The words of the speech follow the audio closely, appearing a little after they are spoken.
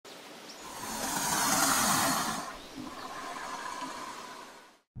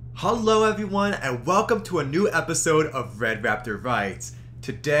Hello everyone and welcome to a new episode of Red Raptor Writes.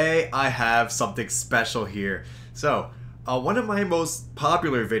 Today I have something special here. So, one of my most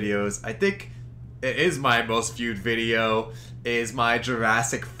popular videos, I think it is my most viewed video, is my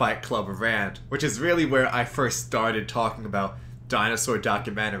Jurassic Fight Club rant, which is really where I first started talking about dinosaur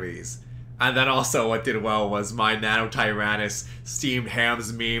documentaries. And then also what did well was my Nanotyrannus steamed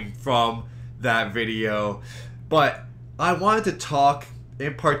hams meme from that video. But I wanted to talk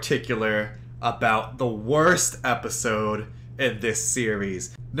in particular about the worst episode in this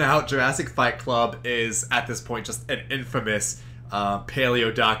series. Now, Jurassic Fight Club is at this point just an infamous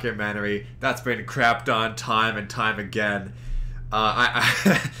paleo documentary that's been crapped on time and time again.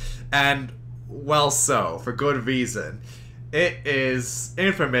 And well so, for good reason. It is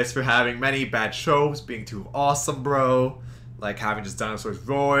infamous for having many bad tropes, being too awesome bro, like having just dinosaurs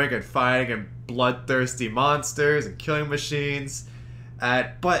roaring and fighting and bloodthirsty monsters and killing machines.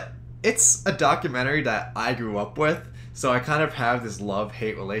 But it's a documentary that I grew up with, so I kind of have this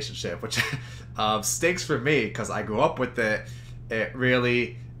love-hate relationship, which stinks for me because I grew up with it. It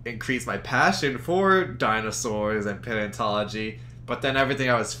really increased my passion for dinosaurs and paleontology, but then everything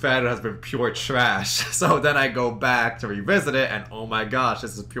I was fed has been pure trash. So then I go back to revisit it and oh my gosh,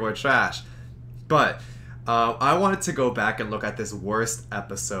 this is pure trash. But I wanted to go back and look at this worst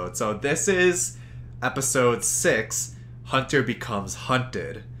episode. So this is episode 6, Hunter Becomes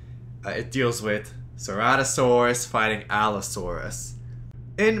Hunted. It deals with Ceratosaurus fighting Allosaurus.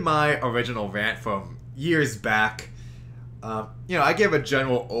 In my original rant from years back, I gave a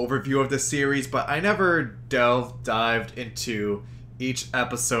general overview of the series, but I never dived into each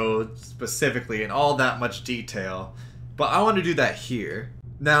episode specifically in all that much detail. But I want to do that here.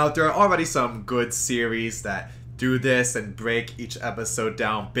 Now, there are already some good series that do this and break each episode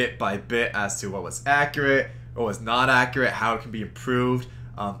down bit by bit as to what was accurate, what was not accurate, how it can be improved.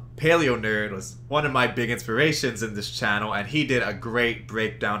 Paleo Nerd was one of my big inspirations in this channel, and he did a great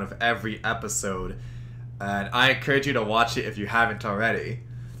breakdown of every episode. And I encourage you to watch it if you haven't already.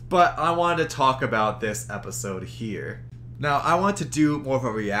 But I wanted to talk about this episode here. Now, I want to do more of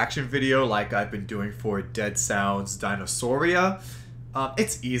a reaction video like I've been doing for Dead Sound's Dinosauria.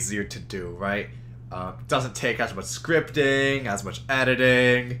 It's easier to do, right? It doesn't take as much scripting, as much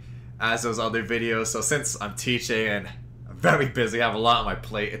editing as those other videos. So since I'm teaching and I'm very busy, I have a lot on my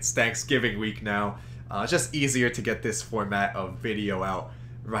plate, it's Thanksgiving week now, it's just easier to get this format of video out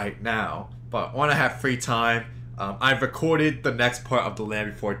right now. But when I have free time, I've recorded the next part of the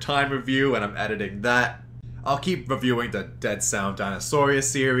Land Before Time review and I'm editing that. I'll keep reviewing the Dead Sound Dinosaur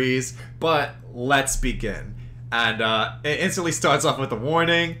series, but let's begin. And it instantly starts off with a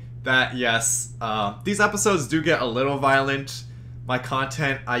warning that yes, these episodes do get a little violent. My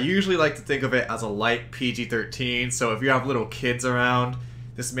content, I usually like to think of it as a light PG-13, so if you have little kids around,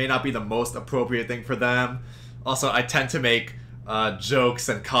 this may not be the most appropriate thing for them. Also, I tend to make jokes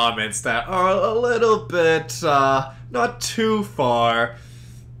and comments that are a little bit, not too far,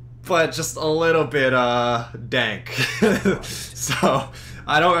 but just a little bit, dank. So,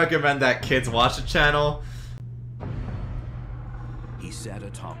 I don't recommend that kids watch the channel. He sat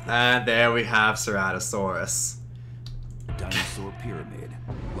atop the And there we have Ceratosaurus. dinosaur pyramid,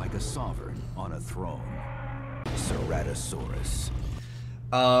 like a sovereign on a throne. Ceratosaurus.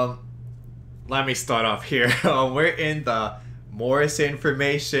 Let me start off here. We're in the Morrison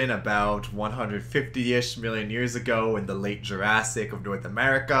information about 150-ish million years ago in the late Jurassic of North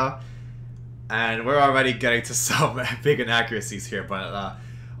America. And we're already getting to some big inaccuracies here, but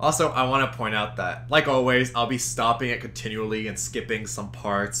also I want to point out that, like always, I'll be stopping it continually and skipping some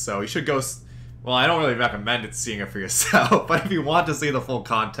parts, so you should go... Well, I don't really recommend it seeing it for yourself, but if you want to see the full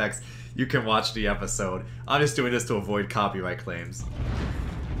context, you can watch the episode. I'm just doing this to avoid copyright claims.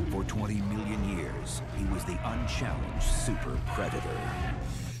 For 20 million years, he was the unchallenged super predator.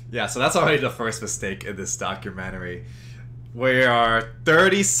 Yeah, so that's already the first mistake in this documentary. We are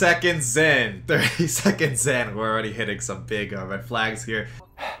 30 seconds in. 30 seconds in, we're already hitting some big red flags here.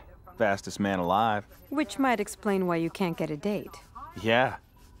 Fastest man alive. Which might explain why you can't get a date. Yeah.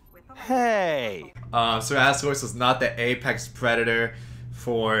 Hey! Ceratosaurus was not the apex predator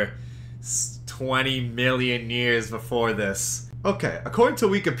for 20 million years before this. Okay, according to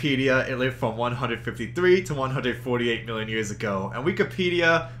Wikipedia, it lived from 153 to 148 million years ago, and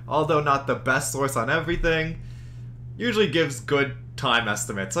Wikipedia, although not the best source on everything, usually gives good time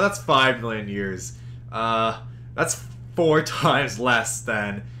estimates, so that's 5 million years. That's 4 times less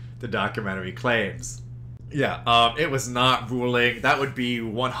than the documentary claims. Yeah, it was not ruling. That would be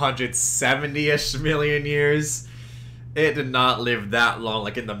 170-ish million years. It did not live that long,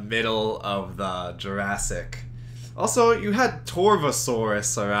 like in the middle of the Jurassic. Also, you had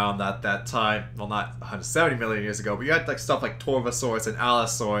Torvosaurus around at that time. Well, not 170 million years ago, but you had like stuff like Torvosaurus and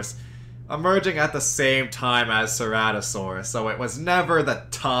Allosaurus emerging at the same time as Ceratosaurus, so it was never the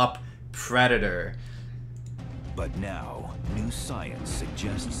top predator. But now, new science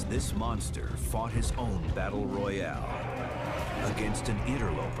suggests this monster fought his own battle royale against an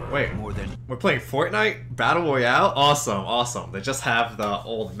interloper. Wait, we're playing Fortnite? Battle Royale? Awesome, awesome. They just have the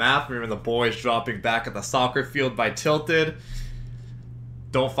old map. Remember the boys dropping back at the soccer field by Tilted?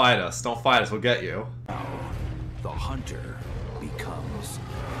 Don't fight us, we'll get you. Now, the hunter becomes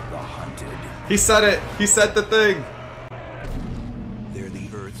the hunted. He said it! He said the thing! They're the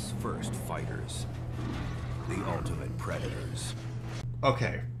Earth's first fighters. The ultimate predators.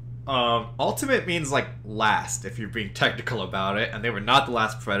 Okay. Ultimate means like last, if you're being technical about it, and they were not the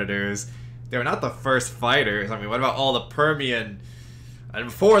last predators. They were not the first fighters. I mean, what about all the Permian and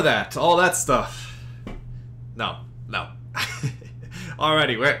before that, all that stuff? No.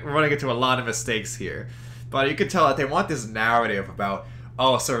 Alrighty, we're running into a lot of mistakes here. But you can tell that they want this narrative about,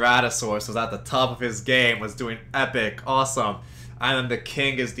 oh, Ceratosaurus was at the top of his game, was doing epic, awesome, and then the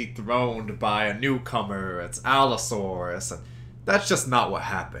king is dethroned by a newcomer, it's Allosaurus, and that's just not what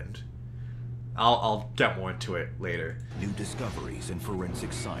happened. I'll get more into it later. New discoveries in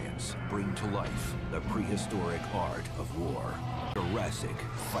forensic science bring to life the prehistoric art of war. Jurassic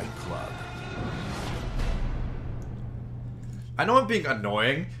Fight Club. I know I'm being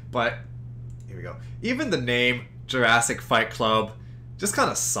annoying, but here we go. Even the name Jurassic Fight Club just kind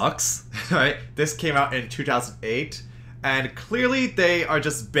of sucks, right? This came out in 2008, and clearly they are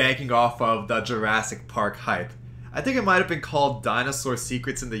just banking off of the Jurassic Park hype. I think it might have been called Dinosaur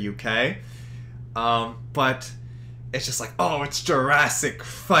Secrets in the UK, but it's just like, oh, it's Jurassic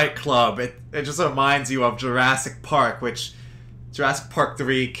Fight Club. It just reminds you of Jurassic Park, which Jurassic Park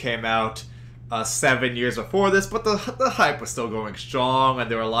 3 came out 7 years before this, but the hype was still going strong, and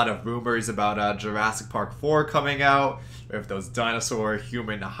there were a lot of rumors about Jurassic Park 4 coming out, with those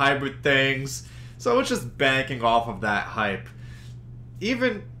dinosaur-human hybrid things, so it's just banking off of that hype.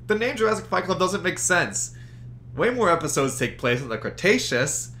 Even the name Jurassic Fight Club doesn't make sense. Way more episodes take place in the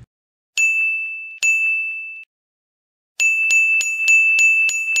Cretaceous.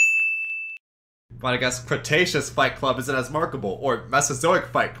 But I guess Cretaceous Fight Club isn't as markable, or Mesozoic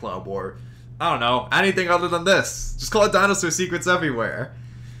Fight Club, or I don't know, anything other than this. Just call it Dinosaur Secrets Everywhere.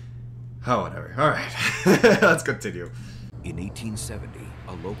 Oh, whatever. Alright, let's continue. In 1870,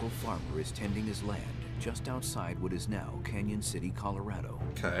 a local farmer is tending his land just outside what is now Canyon City, Colorado.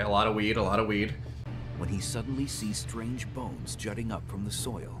 Okay, a lot of weed, When he suddenly sees strange bones jutting up from the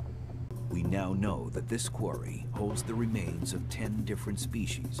soil. We now know that this quarry holds the remains of 10 different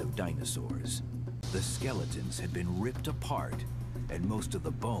species of dinosaurs. The skeletons had been ripped apart, and most of the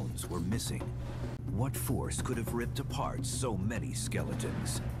bones were missing. What force could have ripped apart so many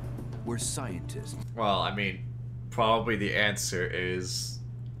skeletons? Were scientists... Well, I mean, probably the answer is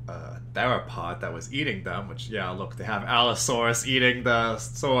theropod that was eating them, which, yeah, look, they have Allosaurus eating the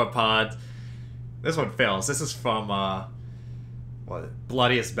sauropod. This one fails. This is from,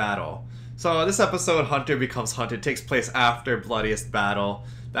 Bloodiest Battle. So this episode, Hunter Becomes Hunted, takes place after Bloodiest Battle.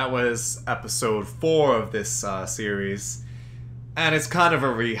 That was episode 4 of this series. And it's kind of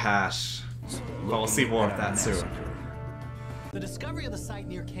a rehash. But we'll see more of that soon. The discovery of the site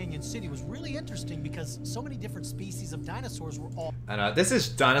near Canyon City was really interesting because so many different species of dinosaurs were all... And this is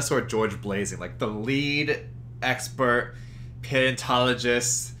Dinosaur George Blazing, like the lead expert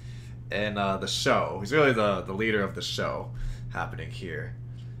paleontologist in the show. He's really the leader of the show happening here.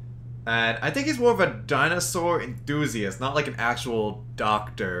 And I think he's more of a dinosaur enthusiast, not like an actual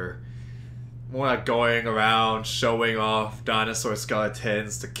doctor. More like going around showing off dinosaur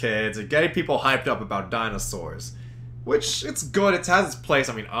skeletons to kids and getting people hyped up about dinosaurs. Which, it's good, it has its place.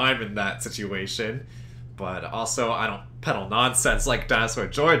 I mean, I'm in that situation. But also, I don't peddle nonsense like Dinosaur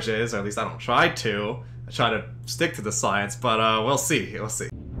George is, or at least I don't try to. I try to stick to the science, but we'll see,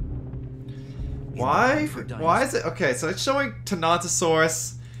 Why is it? Okay, so it's showing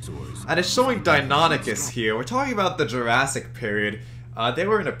Tyrannosaurus, and it's showing Deinonychus here. We're talking about the Jurassic period. They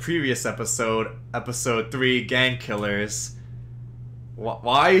were in a previous episode, episode 3, Gang Killers.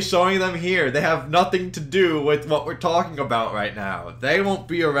 Why are you showing them here? They have nothing to do with what we're talking about right now. They won't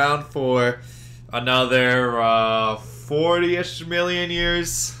be around for another 40-ish million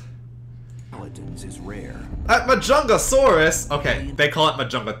years. Skeletons is rare. At Majungasaurus, okay, they call it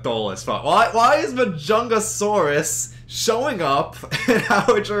Majungatholus, but why is Majungasaurus showing up in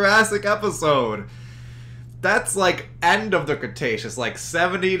our Jurassic episode? That's like end of the Cretaceous, like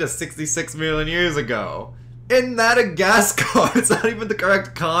 70 to 66 million years ago. In Madagascar, it's not even the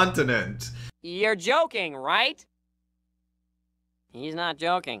correct continent. You're joking, right? He's not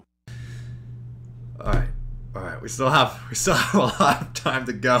joking. Alright. Alright, we still have a lot of time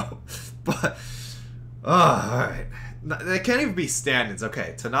to go. But alright. They can't even be stand-ins.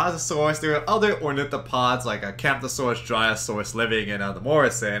 Okay, Tyrannosaurus, there are other ornithopods like a Camptosaurus, Dryosaurus living in the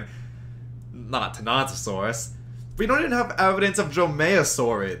Morrison. Not Tyrannosaurus. We don't even have evidence of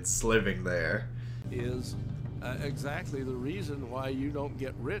Dromaeosaurids living there. Is exactly the reason why you don't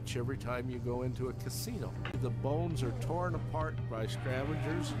get rich every time you go into a casino. The bones are torn apart by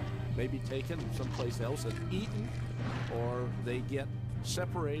scavengers, maybe taken someplace else and eaten, or they get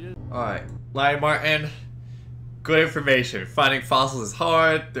separated. Alright, Larry Martin, good information. Finding fossils is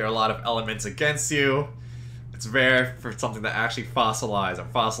hard, there are a lot of elements against you. It's rare for something to actually fossilize or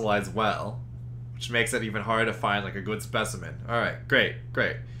fossilize well, which makes it even harder to find like a good specimen. Alright, great.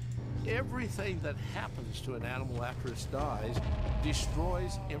 Everything that happens to an animal after it dies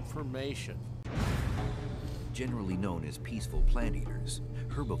destroys information. Generally known as peaceful plant eaters,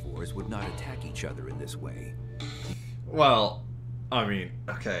 herbivores would not attack each other in this way. Well, I mean,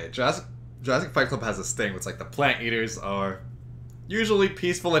 okay, Jurassic Fight Club has this thing where it's like the plant eaters are usually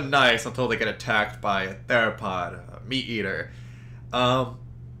peaceful and nice until they get attacked by a theropod, a meat eater.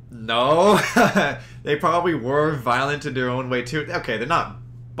 No, they probably were violent in their own way too. Okay, they're not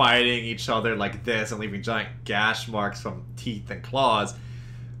biting each other like this and leaving giant gash marks from teeth and claws,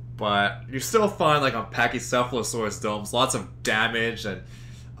 but you still find like on Pachycephalosaurus domes lots of damage and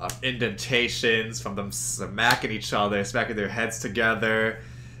indentations from them smacking each other, smacking their heads together.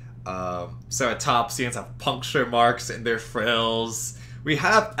 Ceratopsians have puncture marks in their frills. We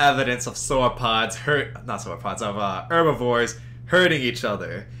have evidence of herbivores hurting each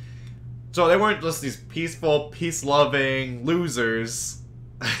other. So they weren't just these peaceful, peace-loving losers.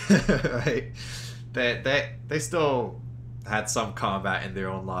 Right? They still had some combat in their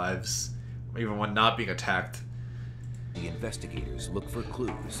own lives, even when not being attacked. The investigators look for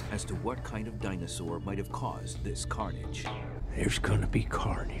clues as to what kind of dinosaur might have caused this carnage. There's gonna be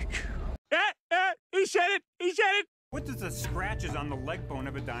carnage. He said it! He said it! What does the scratches on the leg bone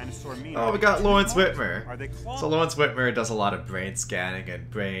of a dinosaur mean? Oh, we got Lawrence Whitmer. Are they claws? So Lawrence Whitmer does a lot of brain scanning and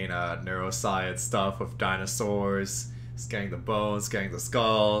brain neuroscience stuff with dinosaurs, scanning the bones, scanning the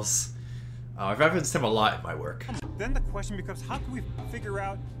skulls. I've referenced him a lot in my work. Then the question becomes, how can we figure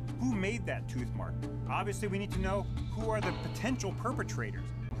out who made that tooth mark? Obviously, we need to know who are the potential perpetrators.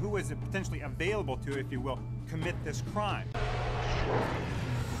 Who is it potentially available to, if you will, commit this crime?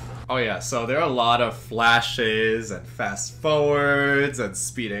 Oh yeah, so there are a lot of flashes and fast forwards and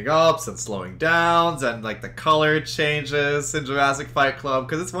speeding ups and slowing downs and like the color changes in Jurassic Fight Club,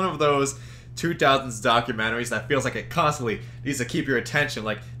 because it's one of those 2000s documentaries that feels like it constantly needs to keep your attention.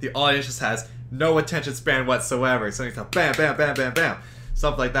 Like the audience just has no attention span whatsoever. So it's like bam, bam, bam, bam, bam,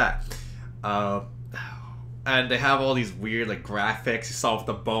 stuff like that. And they have all these weird like graphics you saw with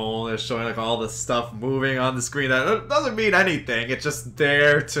the bone. They're showing like all the stuff moving on the screen that doesn't mean anything. It's just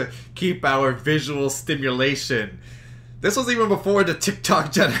there to keep our visual stimulation. This was even before the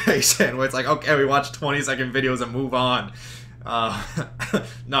TikTok generation, where it's like, okay, we watch 20-second videos and move on.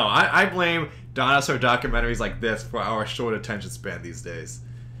 No, I blame dinosaur documentaries like this for our short attention span these days.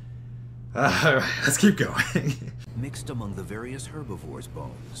 Alright, let's keep going. Mixed among the various herbivores'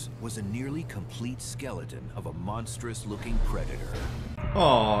 bones was a nearly complete skeleton of a monstrous-looking predator.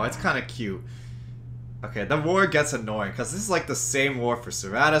 Oh, it's kind of cute. Okay, the roar gets annoying, because this is like the same roar for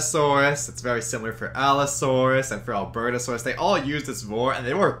Ceratosaurus, it's very similar for Allosaurus, and for Albertosaurus. They all use this roar, and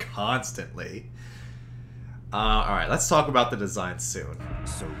they roar constantly. Alright, let's talk about the design soon.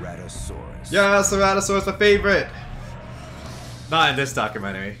 Ceratosaurus. Yeah, Ceratosaurus, my favorite! Not in this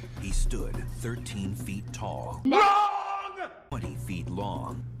documentary. He stood 13 feet tall. Wrong! 20 feet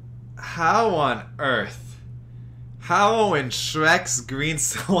long. How on earth? How in Shrek's Green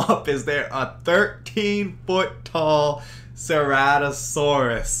Swamp is there a 13-foot tall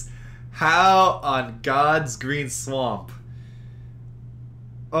Ceratosaurus? How on God's Green Swamp?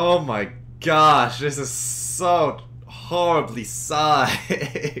 Oh my gosh, this is so horribly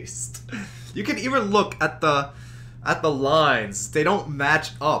sized. You can even look at the lines. They don't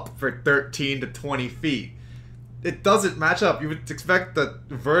match up for 13 to 20 feet. It doesn't match up. You would expect the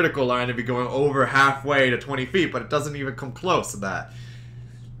vertical line to be going over halfway to 20 feet, but it doesn't even come close to that.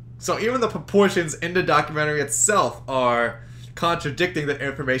 So even the proportions in the documentary itself are contradicting the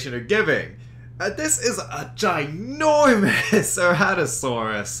information they're giving. This is a ginormous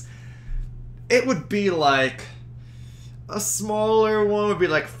Ceratosaurus. It would be like... a smaller one would be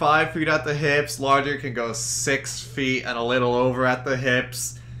like 5 feet at the hips. Larger can go 6 feet and a little over at the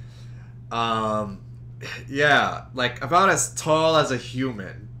hips. Yeah, like about as tall as a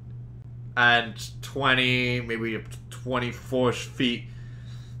human. and 20, maybe 24 feet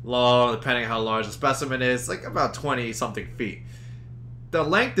long, depending on how large the specimen is, like about 20 something feet. The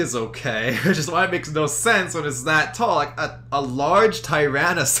length is okay, which is why it makes no sense when it's that tall. Like a large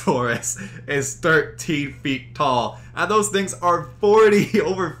Tyrannosaurus is 13 feet tall, and those things are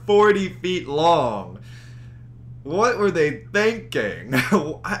over 40 feet long. What were they thinking?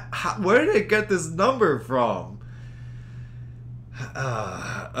 Where did they get this number from?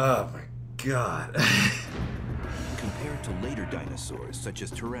 Oh my god. Compared to later dinosaurs, such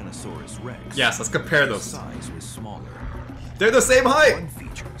as Tyrannosaurus rex, yes, let's compare those. Size was smaller. They're the same height!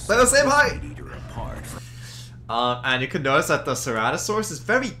 They're the same height! Apart. And you can notice that the Ceratosaurus is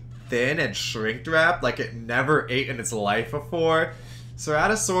very thin and shrink-wrapped, like it never ate in its life before.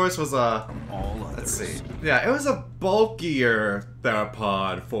 Ceratosaurus was a... let's see. Yeah, it was a bulkier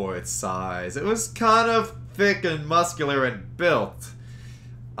theropod for its size. It was kind of thick and muscular and built.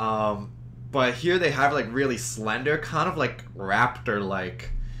 But here they have like really slender, kind of like Raptor-like.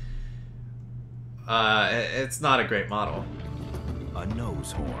 It's not a great model. A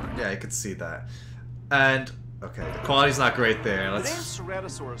nose horn. Yeah, you can see that. And okay, the quality's not great there. The name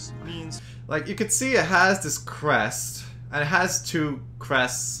Ceratosaurus means, like, you can see it has this crest, and it has two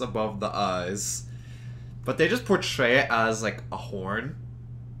crests above the eyes, but they just portray it as like a horn,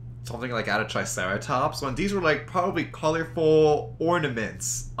 something like out of Triceratops. When these were like probably colorful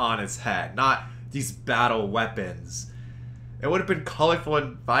ornaments on its head, not these battle weapons. It would have been colorful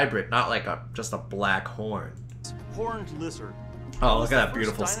and vibrant, not like just a black horn. horned lizard. Oh, look at that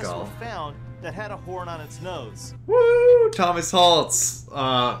beautiful skull. Found that had a horn on its nose. Woo! Thomas Holtz.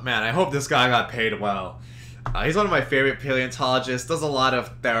 Man, I hope this guy got paid well. He's one of my favorite paleontologists. Does a lot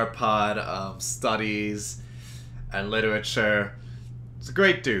of theropod studies and literature. He's a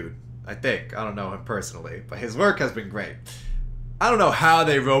great dude, I think. I don't know him personally, but his work has been great. I don't know how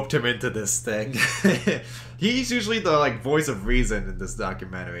they roped him into this thing. He's usually the like voice of reason in this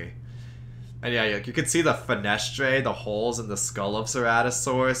documentary. And yeah, you can see the fenestrae, the holes in the skull of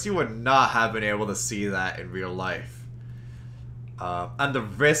Ceratosaurus. You would not have been able to see that in real life. And the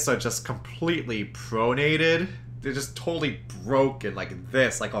wrists are just completely pronated. They're just totally broken like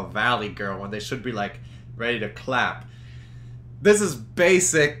this, like a valley girl when they should be like ready to clap. This is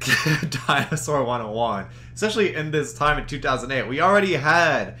basic Dinosaur 101. Especially in this time in 2008. We already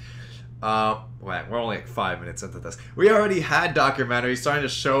had... wait, we're only like 5 minutes into this. We already had documentaries starting to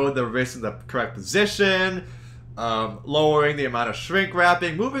show the wrist in the correct position, lowering the amount of shrink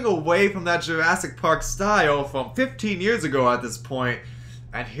wrapping, moving away from that Jurassic Park style from 15 years ago at this point,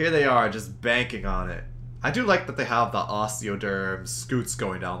 and here they are just banking on it. I do like that they have the osteoderm scoots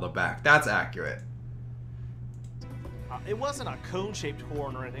going down the back. That's accurate. It wasn't a cone-shaped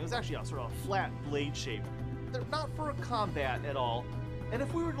horn or anything. It was actually a sort of flat blade shape. They're not for combat at all. And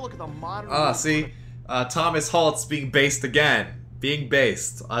if we were to look at the modern... see? Thomas Holtz being based again. Being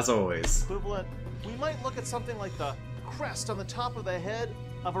based, as always. Equivalent, we might look at something like the crest on the top of the head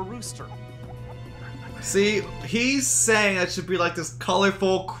of a rooster. See, he's saying it should be like this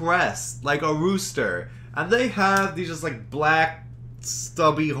colorful crest, like a rooster. And they have these just like black,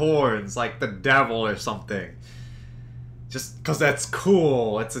 stubby horns, like the devil or something. Just because that's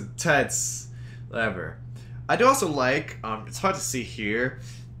cool, it's intense, whatever. I do also like, it's hard to see here,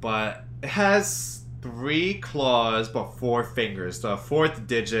 but it has 3 claws but 4 fingers. The 4th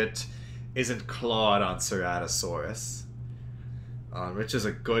digit isn't clawed on Ceratosaurus, which is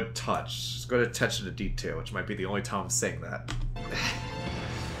a good touch. It's good attention to detail, which might be the only time I'm saying that.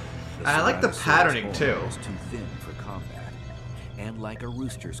 And I like the patterning too. Was too thin for combat, and like a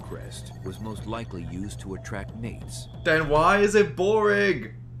rooster's crest, was most likely used to attract mates. Then why is it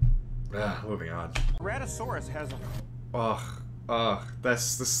boring? Moving on. Ceratosaurus has a... Ugh,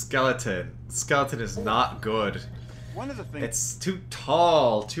 that's the skeleton. The skeleton is not good. One of the things... It's too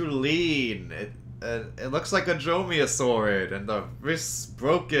tall, too lean. It looks like a dromaeosaurid, and the wrist's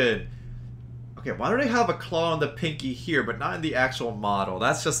broken. Okay, why do they have a claw on the pinky here, but not in the actual model?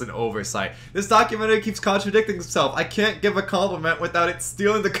 That's just an oversight. This documentary keeps contradicting itself. I can't give a compliment without it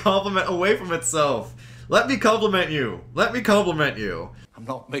stealing the compliment away from itself. Let me compliment you. Let me compliment you. I'm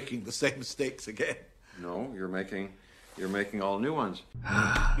not making the same mistakes again. No, you're making all new ones.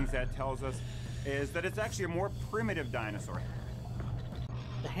 things that tells us is that it's actually a more primitive dinosaur.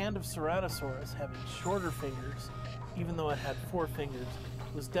 The hand of Ceratosaurus having shorter fingers, even though it had 4 fingers,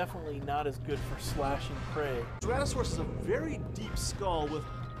 was definitely not as good for slashing prey. Ceratosaurus is a very deep skull with,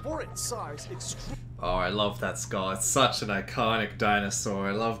 for its size, extreme... Oh, I love that skull. It's such an iconic dinosaur.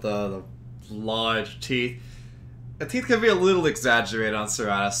 I love the large teeth. The teeth can be a little exaggerated on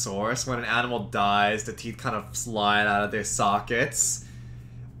Ceratosaurus. When an animal dies, the teeth kind of slide out of their sockets.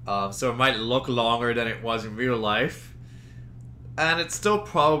 So it might look longer than it was in real life. And it still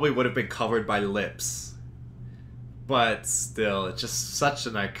probably would have been covered by lips. But still, it's just such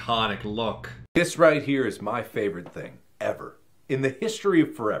an iconic look. This right here is my favorite thing ever. In the history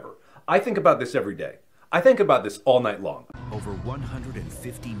of forever. I think about this every day. I think about this all night long. Over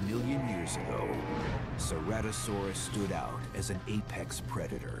 150 million years ago, Ceratosaurus stood out as an apex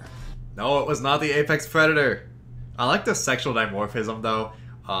predator. No, it was not the apex predator. I like the sexual dimorphism though.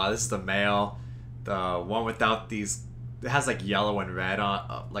 This is the male. The one without these... It has like yellow and red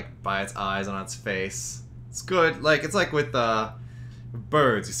on, like by its eyes and on its face. It's good. Like, it's like with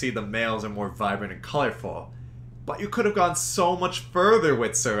birds. You see the males are more vibrant and colorful. But you could have gone so much further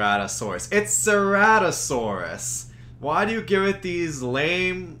with Ceratosaurus. It's Ceratosaurus. Why do you give it these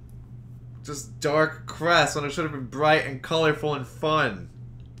lame, just dark crests when it should have been bright and colorful and fun?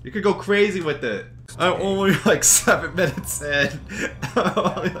 You could go crazy with it. I'm only like 7 minutes in. I'm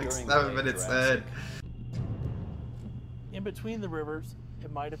only like 7 minutes in. In between the rivers,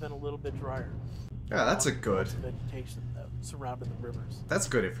 it might have been a little bit drier. Yeah, that's a good. Vegetation that surrounded the rivers. That's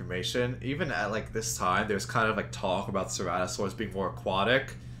good information. Even at like this time, there's kind of like talk about Ceratosaurus being more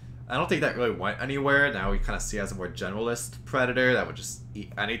aquatic. I don't think that really went anywhere. Now we kind of see it as a more generalist predator that would just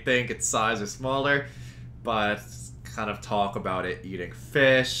eat anything, its size or smaller. But kind of talk about it eating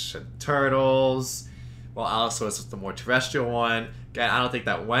fish and turtles. Well, Allosaurus was the more terrestrial one. Again, I don't think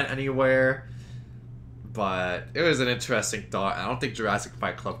that went anywhere. But it was an interesting thought. I don't think Jurassic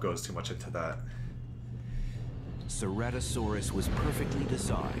Fight Club goes too much into that. Ceratosaurus was perfectly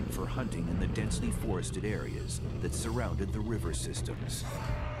designed for hunting in the densely forested areas that surrounded the river systems.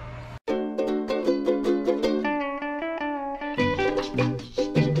 And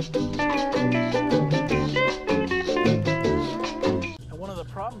one of the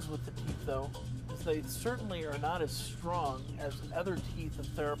problems with the teeth, though, is they certainly are not as strong as other teeth of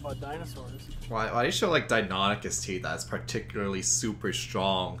theropod dinosaurs. Why do you show like Deinonychus teeth that's particularly super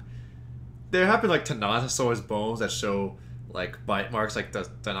strong? There have been like Tyrannosaurus bones that show like bite marks, like the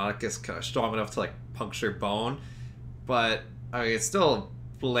Deinonychus kind of strong enough to like puncture bone, but I mean it's still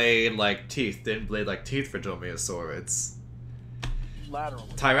blade like teeth, thin blade like teeth for Dromaeosaurids. Laterally.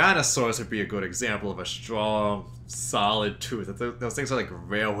 Tyrannosaurus would be a good example of a strong, solid tooth. Those things are like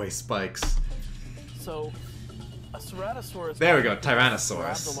railway spikes. So, a Ceratosaurus. There we go,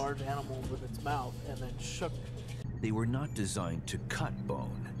 Tyrannosaurus. Grabbed a large animal with its mouth and then shook it. They were not designed to cut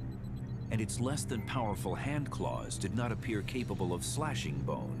bone, and its less than powerful hand claws did not appear capable of slashing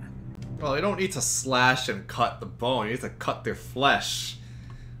bone. Well, you don't need to slash and cut the bone, you need to cut their flesh.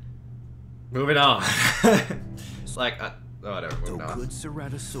 Moving on. It's like, whatever, moving on. So could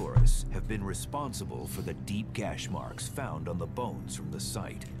Ceratosaurus have been responsible for the deep gash marks found on the bones from the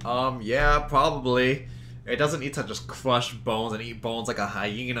site? Yeah, probably. It doesn't need to just crush bones and eat bones like a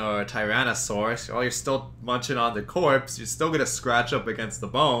hyena or a Tyrannosaurus. While you're still munching on the corpse, you're still gonna scratch up against the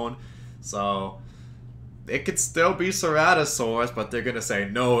bone. So, it could still be Ceratosaurus, but they're gonna say,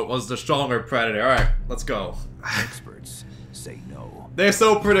 no, it was the stronger predator. Alright, let's go. Experts say no. They're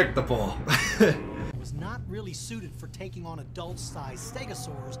so predictable. It was not really suited for taking on adult-sized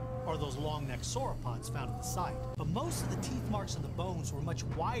stegosaurs or those long-necked sauropods found at the site. But most of the teeth marks in the bones were much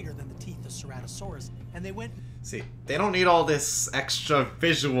wider than the teeth of Ceratosaurus, and they went... See, they don't need all this extra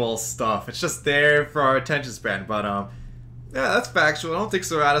visual stuff. It's just there for our attention span, but, yeah, that's factual. I don't think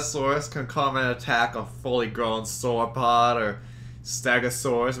Ceratosaurus can come and attack a fully grown sauropod or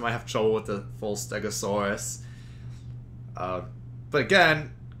stegosaurus. You might have trouble with the full stegosaurus. But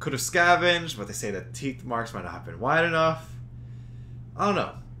again, could have scavenged, but they say the teeth marks might not have been wide enough. I don't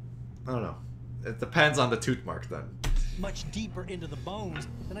know. It depends on the tooth mark then. Much deeper into the bones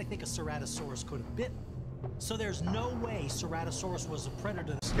than I think a Ceratosaurus could have bitten. So there's no way Ceratosaurus was a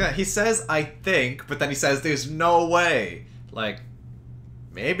predator. Yeah, he says, I think, but then he says there's no way. Like,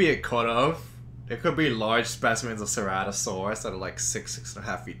 maybe it could have. It could be large specimens of Ceratosaurus that are like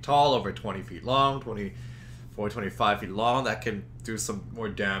 6.5 feet tall, over 20 feet long, 24, 25 feet long, that can do some more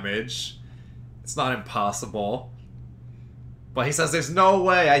damage. It's not impossible. But he says there's no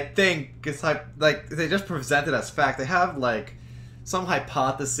way, I think. It's like, they just present it as fact. They have, like, some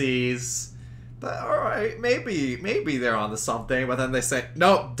hypotheses. That, alright, maybe they're onto something, but then they say,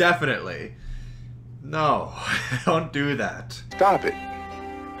 no, definitely. No, don't do that. Stop it.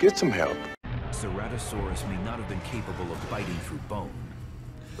 Get some help. Ceratosaurus may not have been capable of biting through bone,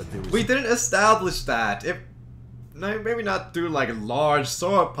 but there was... We didn't establish that. Maybe not through like large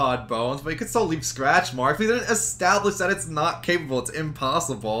sauropod bones, but you could still leave scratch marks. We didn't establish that it's not capable. It's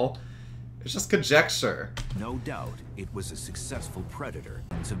impossible. It's just conjecture. No doubt it was a successful predator.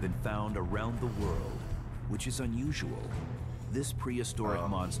 Bones have been found around the world, which is unusual. This prehistoric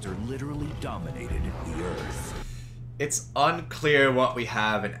monster literally dominated the Earth. It's unclear what we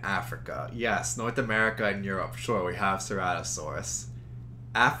have in Africa. Yes, North America and Europe, sure, we have Ceratosaurus.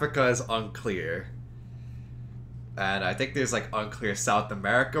 Africa is unclear. And I think there's like unclear South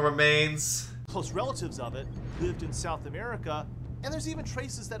America remains. Close relatives of it lived in South America, and there's even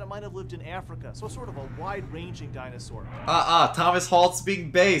traces that it might have lived in Africa, so sort of a wide-ranging dinosaur. Thomas Halt's being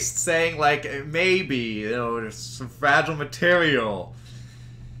based, saying like maybe, you know, there's some fragile material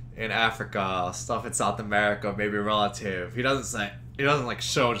in Africa, stuff in South America, maybe relative. He doesn't like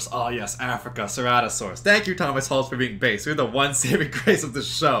show just, oh yes, Africa, Ceratosaurus. Thank you, Thomas Holt, for being based. You're the one saving grace of the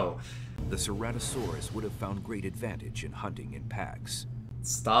show. The Ceratosaurus would have found great advantage in hunting in packs.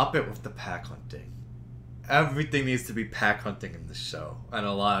 Stop it with the pack hunting. Everything needs to be pack hunting in the show, and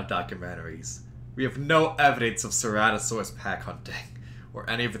a lot of documentaries. We have no evidence of Ceratosaurus pack hunting, or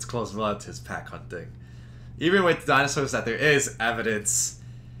any of its close relatives pack hunting. Even with dinosaurs that there is evidence,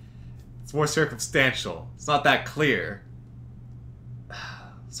 it's more circumstantial. It's not that clear.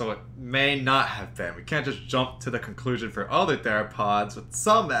 So it may not have been. We can't just jump to the conclusion for other theropods with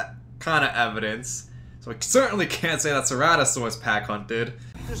some kind of evidence. So we certainly can't say that Ceratosaurus pack hunted.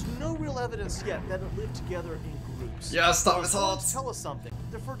 There's no real evidence yet that it lived together in groups. Yes, Thomas Holt. Tell us something.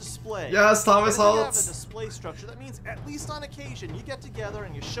 They're for display. Yes, Thomas Holt. If you have a Holt. display structure, that means at least on occasion you get together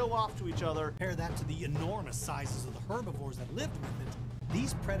and you show off to each other. Compare that to the enormous sizes of the herbivores that lived with it.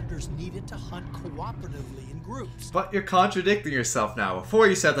 These predators needed to hunt cooperatively in groups. But you're contradicting yourself now. Before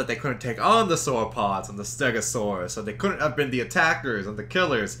you said that they couldn't take on the sauropods and the stegosaurs, so they couldn't have been the attackers and the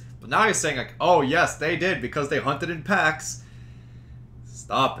killers. But now you're saying like, oh yes, they did because they hunted in packs.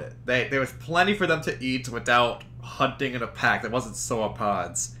 Stop it. There was plenty for them to eat without hunting in a pack that wasn't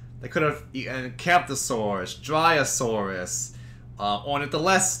sauropods. They could have eaten Camptosaurus, Dryosaurus,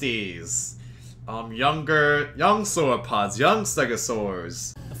 Ornitholestes, young sauropods, young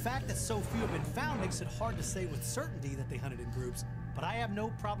stegosaurs. The fact that so few have been found makes it hard to say with certainty that they hunted in groups, but I have no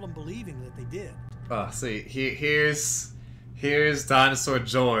problem believing that they did. See, here's Dinosaur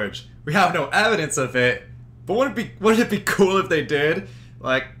George. We have no evidence of it, but wouldn't it be cool if they did?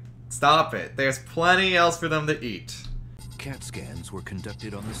 Like, stop it. There's plenty else for them to eat. CAT scans were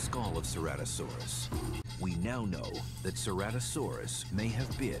conducted on the skull of Ceratosaurus. We now know that Ceratosaurus may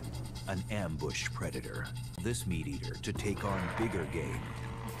have been an ambush predator. This meat eater to take on bigger game,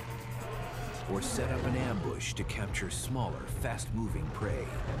 or set up an ambush to capture smaller, fast-moving prey.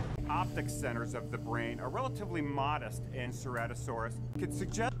 Optic centers of the brain are relatively modest in Ceratosaurus. Could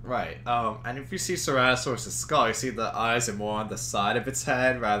suggest... Right, and if you see Ceratosaurus' skull, you see the eyes are more on the side of its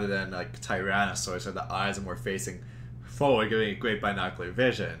head rather than like Tyrannosaurus, where the eyes are more facing forward, giving it great binocular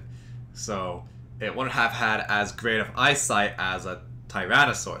vision. So it wouldn't have had as great of eyesight as a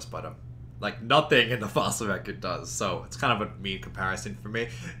Tyrannosaurus, but like nothing in the fossil record does. So it's kind of a mean comparison for me,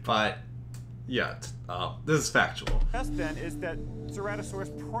 but yeah, this is factual. Best then is that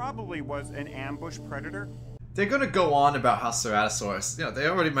Ceratosaurus probably was an ambush predator. They're gonna go on about how Ceratosaurus, you know, they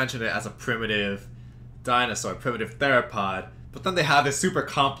already mentioned it as a primitive dinosaur, primitive theropod, but then they have this super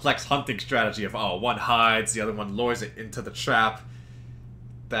complex hunting strategy of, oh, one hides, the other one lures it into the trap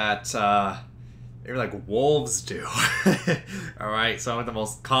that, maybe like wolves do. Alright, some of the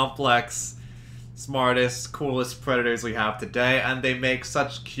most complex, smartest, coolest predators we have today, and they make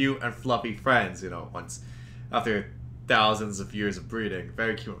such cute and fluffy friends, you know, after thousands of years of breeding.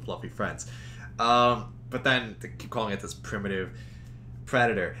 Very cute and fluffy friends. But then they keep calling it this primitive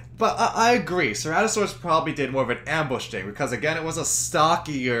predator. But I agree, Ceratosaurus probably did more of an ambush thing, because again, it was a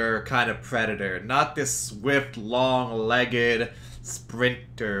stockier kind of predator, not this swift, long-legged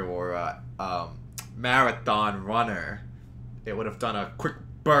sprinter or marathon runner. It would have done a quick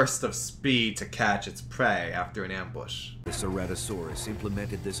burst of speed to catch its prey after an ambush. The Ceratosaurus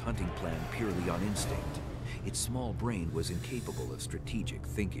implemented this hunting plan purely on instinct. Its small brain was incapable of strategic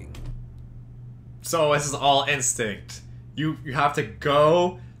thinking. So this is all instinct. You have to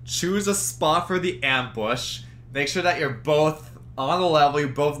go, choose a spot for the ambush, make sure that you're both on the level, you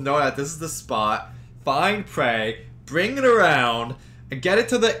both know that this is the spot, find prey, bring it around, and get it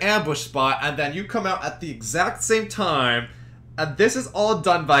to the ambush spot, and then you come out at the exact same time, and this is all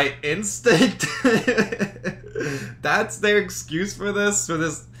done by instinct? That's their excuse for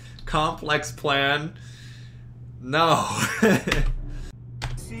this complex plan? No.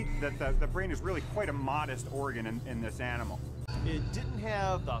 See that the brain is really quite a modest organ in this animal. It didn't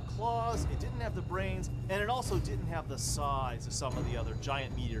have the claws, it didn't have the brains, and it also didn't have the size of some of the other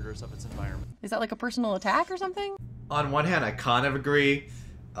giant meat eaters of its environment. Is that like a personal attack or something? On one hand, I kind of agree.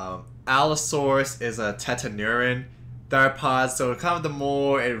 Allosaurus is a tetanurine, theropods, so kind of the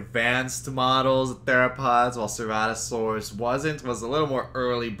more advanced models of theropods, while Ceratosaurus was a little more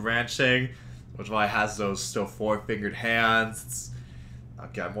early branching, which is why it has those still four-fingered hands. It's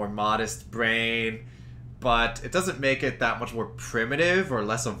got a more modest brain, but it doesn't make it that much more primitive or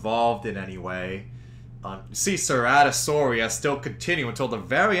less evolved in any way. You see Ceratosauria still continue until the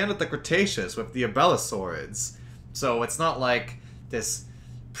very end of the Cretaceous with the Abelisaurids. So it's not like this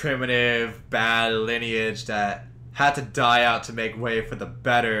primitive, bad lineage that had to die out to make way for the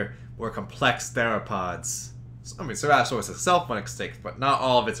better, more complex theropods. I mean, Ceratosaurus itself went extinct, but not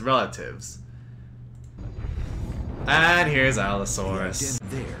all of its relatives. And here's Allosaurus.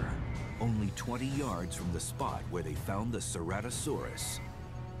 There, only 20 yards from the spot where they found the Ceratosaurus,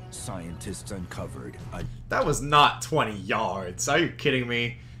 scientists uncovered a... That was not 20 yards. Are you kidding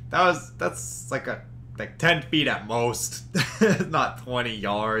me? That's like 10 feet at most. Not 20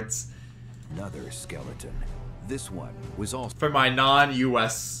 yards. Another skeleton. This one was also... For my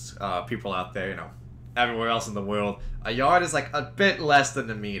non-US people out there, you know, everywhere else in the world, a yard is like a bit less than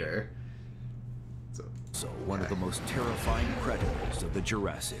a meter. So one of the most terrifying predators of the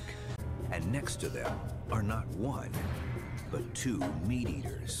Jurassic. And next to them are not one, but two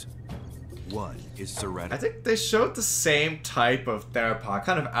meat-eaters. One is Ceratosaurus. I think they showed the same type of theropod,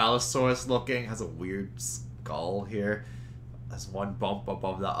 kind of Allosaurus looking, has a weird skull here. Has one bump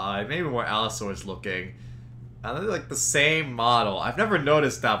above the eye, maybe more Allosaurus looking. And they're like the same model. I've never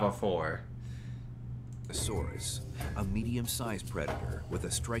noticed that before. A medium-sized predator with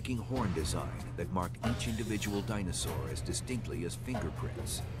a striking horn design that marked each individual dinosaur as distinctly as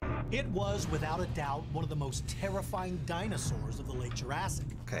fingerprints. It was, without a doubt, one of the most terrifying dinosaurs of the late Jurassic.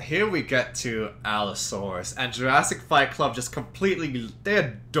 Okay, here we get to Allosaurus, and Jurassic Fight Club just completely, they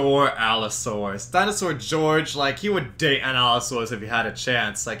adore Allosaurus. Dinosaur George, like, he would date an Allosaurus if he had a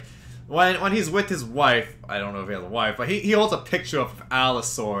chance. Like, when he's with his wife, I don't know if he has a wife, but he holds a picture of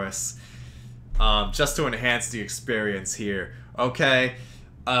Allosaurus. Just to enhance the experience here. Okay,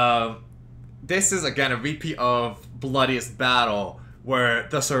 this is again a repeat of Bloodiest Battle, where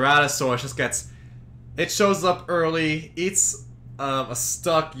the Ceratosaurus just gets... It shows up early, eats a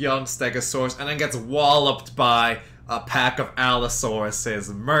stuck young Stegosaurus, and then gets walloped by a pack of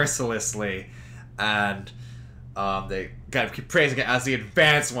Allosauruses mercilessly. And they kind of keep praising it as the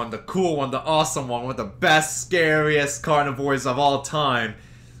advanced one, the cool one, the awesome one the best, scariest carnivores of all time.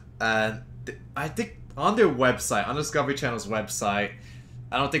 And I think on their website, on Discovery Channel's website,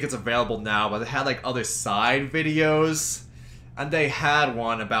 I don't think it's available now, but they had like other side videos, and they had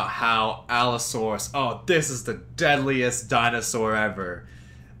one about how Allosaurus, oh, this is the deadliest dinosaur ever.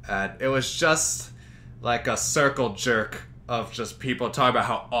 And it was just like a circle jerk of just people talking about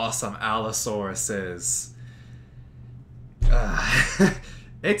how awesome Allosaurus is.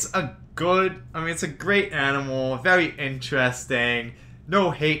 It's a great animal, very interesting.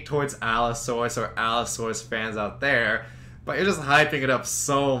 No hate towards Allosaurus or Allosaurus fans out there, but you're just hyping it up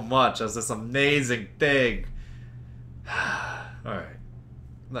so much as this amazing thing. Alright.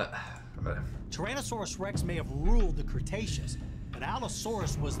 Tyrannosaurus rex may have ruled the Cretaceous, but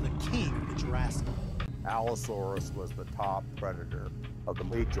Allosaurus was the king of the Jurassic. Allosaurus was the top predator of the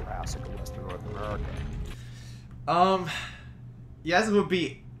late Jurassic in Western North America. Yes, it would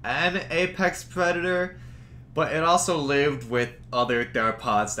be an apex predator, but it also lived with other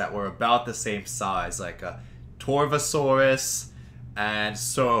theropods that were about the same size, like Torvosaurus and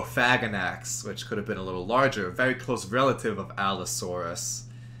Saurophaganax, which could have been a little larger, a very close relative of Allosaurus,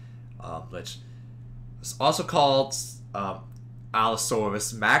 which is also called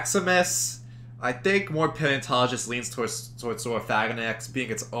Allosaurus maximus. I think more paleontologists leans towards Saurophaganax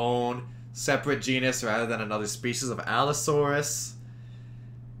being its own separate genus rather than another species of Allosaurus.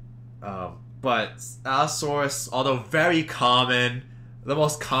 But Allosaurus, although very common, the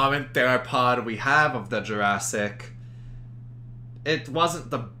most common theropod we have of the Jurassic, it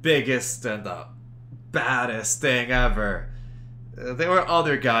wasn't the biggest and the baddest thing ever. There were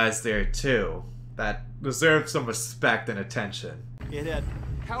other guys there too that deserved some respect and attention. It had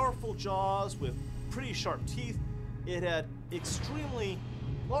powerful jaws with pretty sharp teeth. It had extremely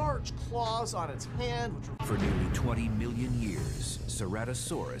large claws on its hand. For nearly 20 million years,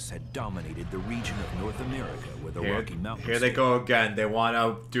 Ceratosaurus had dominated the region of North America where the Rocky Mountains... Here they go again. They want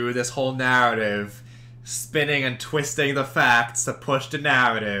to do this whole narrative, spinning and twisting the facts to push the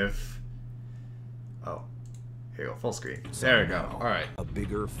narrative. Oh, here you go, full screen. There we go. All right. A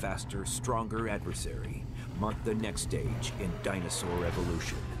bigger, faster, stronger adversary marked the next stage in dinosaur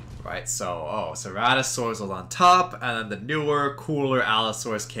evolution. Right, so, Ceratosaurus was on top, and then the newer, cooler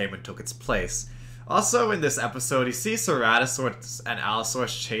Allosaurus came and took its place. Also, in this episode, you see Ceratosaurus and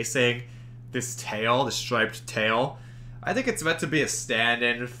Allosaurus chasing this tail, the striped tail. I think it's meant to be a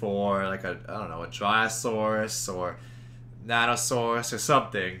stand-in for like a, I don't know, a Dinosaurus or Nanosaurus or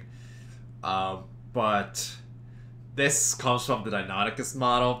something. But this comes from the Deinonychus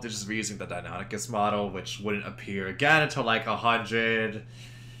model. They're just reusing the Deinonychus model, which wouldn't appear again until like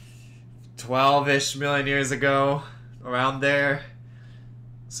 112-ish million years ago, around there.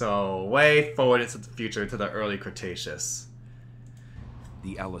 So way forward into the future, to the early Cretaceous.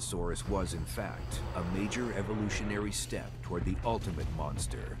 The Allosaurus was, in fact, a major evolutionary step toward the ultimate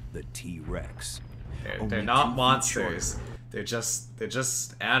monster, the T-Rex. They're not monsters. They're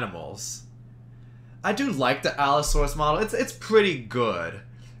just animals. I do like the Allosaurus model. It's pretty good.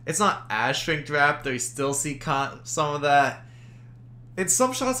 It's not as shrink-wrapped, though you still see some of that. In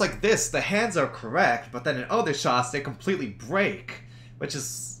some shots like this, the hands are correct, but then in other shots, they completely break, which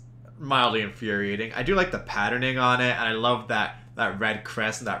is mildly infuriating. I do like the patterning on it, and I love that red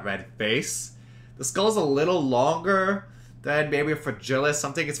crest and that red face. The skull's a little longer than maybe a Fragilis.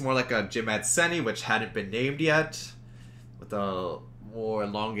 Something it's more like a Jimadseni, which hadn't been named yet, with a more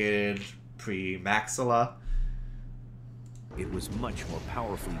elongated pre-maxilla. It was much more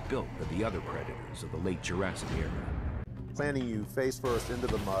powerfully built than the other predators of the late Jurassic era. Planting you face first into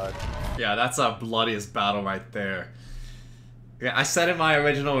the mud. Yeah, that's a bloodiest battle right there. Yeah, I said in my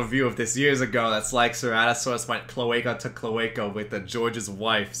original review of this years ago, that's like Ceratosaurus went cloaca to cloaca with George's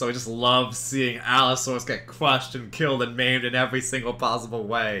wife, so I just love seeing Allosaurus get crushed and killed and maimed in every single possible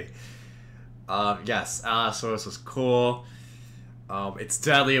way. Yes, Allosaurus was cool. It's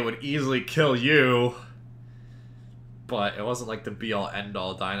deadly, it would easily kill you, but it wasn't like the be-all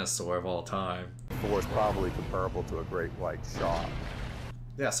end-all dinosaur of all time. Force probably comparable to a great white shark.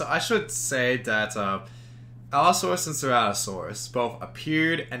 Yeah, so I should say that Allosaurus and Ceratosaurus both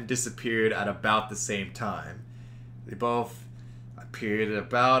appeared and disappeared at about the same time. They both appeared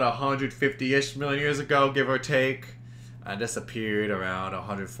about 150-ish million years ago, give or take, and disappeared around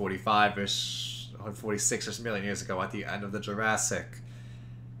 145-ish, 146-ish million years ago at the end of the Jurassic.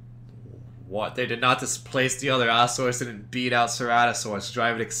 What? They did not displace the other Allosaurus, didn't beat out Ceratosaurus,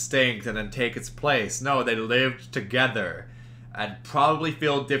 drive it extinct, and then take its place. No, they lived together and probably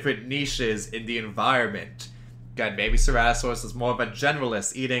filled different niches in the environment. Again, maybe Ceratosaurus is more of a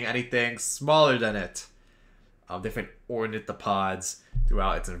generalist, eating anything smaller than it. Different ornithopods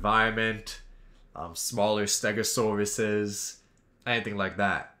throughout its environment, smaller stegosauruses, anything like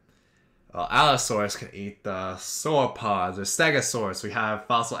that. Allosaurus can eat the sauropods or stegosaurus. We have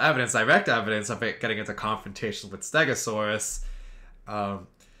fossil evidence, direct evidence of it getting into confrontation with stegosaurus.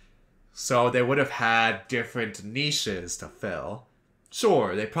 So they would have had different niches to fill.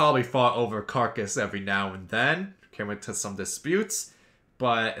 Sure, they probably fought over carcass every now and then, came into some disputes,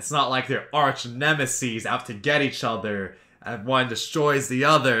 but it's not like they're arch nemesis out to get each other and one destroys the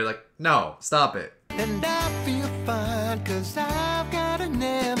other. Like, no, stop it. And I feel fine, 'cause I've got a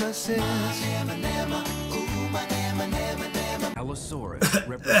nemesis. Allosaurus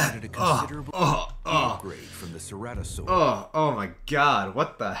represented a considerable upgrade from the Ceratosaurus. Oh my god,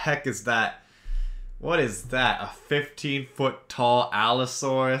 what the heck is that? What is that? A 15-foot tall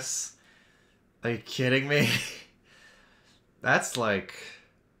Allosaurus? Are you kidding me? That's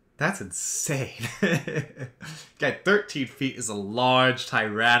insane. Okay, 13 feet is a large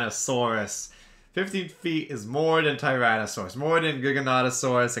Tyrannosaurus. 15 feet is more than Tyrannosaurus, more than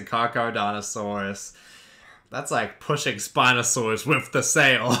Giganotosaurus and Carcharodontosaurus. That's like pushing Spinosaurus with the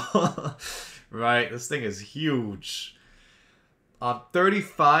sail. Right? This thing is huge.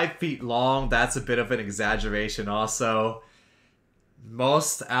 35 feet long, that's a bit of an exaggeration also.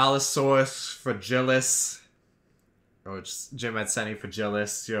 Most Allosaurus fragilis, or just Jimadseni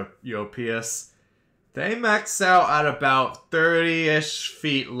fragilis, Europaeus, they max out at about 30-ish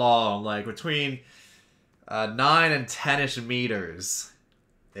feet long, like between 9 and 10-ish meters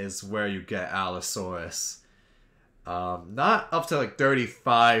is where you get Allosaurus. Not up to like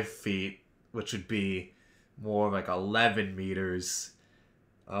 35 feet, which would be more like 11 meters.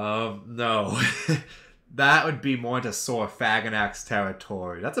 No. That would be more into Saurophagonax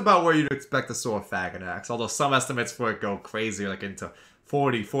territory. That's about where you'd expect the Saurophagonax, although some estimates for it go crazier, like into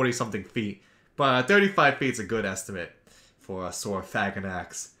 40-something feet. But 35 feet is a good estimate for a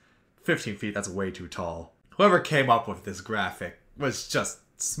Saurophagonax. 15 feet, that's way too tall. Whoever came up with this graphic was just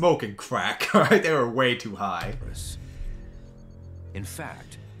smoking crack, alright? They were way too high. In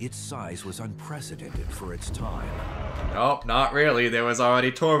fact, its size was unprecedented for its time. Nope, not really. There was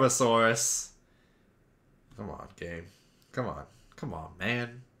already Torvosaurus. Come on, game. Come on. Come on,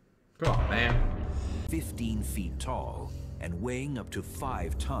 man. Come on, man. 15 feet tall and weighing up to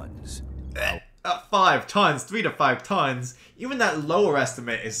 5 tons. 5 tons, 3 to 5 tons. Even that lower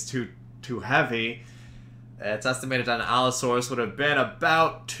estimate is too heavy. It's estimated that an Allosaurus would have been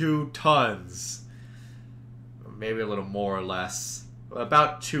about 2 tons. Maybe a little more or less.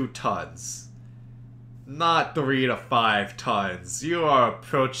 About 2 tons. Not 3 to 5 tons. You are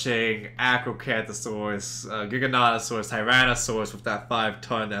approaching Acrocanthosaurus, Giganotosaurus, Tyrannosaurus with that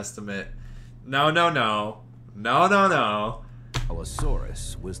 5-ton estimate. No, no, no. No, no, no.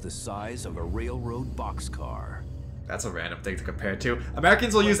 Allosaurus was the size of a railroad boxcar. That's a random thing to compare to.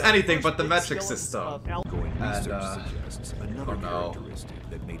 Americans will use anything but the metric system. Ongoing And, research suggests another characteristic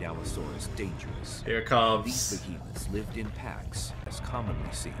that made Allosaurus dangerous. Here it comes. These behemoths lived in packs, as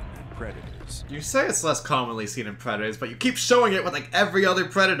commonly seen in predators. You say it's less commonly seen in predators, but you keep showing it with like every other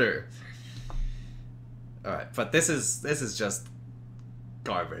predator. Alright, but this is just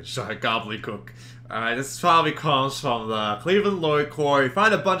garbage. Gobbledygook. Alright, this probably comes from the Cleveland Lloyd Quarry. You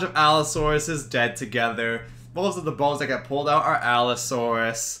find a bunch of Allosauruses dead together. Most of the bones that get pulled out are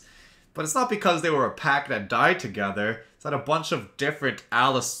Allosaurus. But it's not because they were a pack that died together. It's that a bunch of different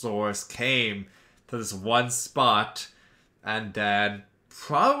Allosaurus came to this one spot and then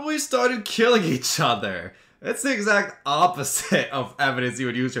probably started killing each other. It's the exact opposite of evidence you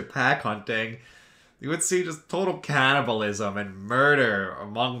would use for pack hunting. You would see just total cannibalism and murder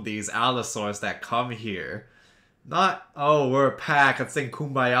among these Allosaurus that come here. Not, oh, we're a pack, let's sing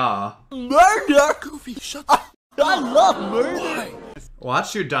Kumbaya. Murder! Goofy, shut up! I love murder!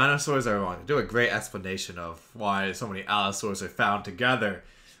 Watch Your Dinosaurs, everyone. Do a great explanation of why so many Allosaurs are found together.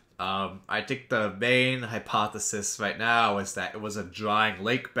 I think the main hypothesis right now is that it was a drying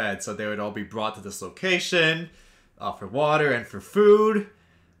lake bed, so they would all be brought to this location for water and for food.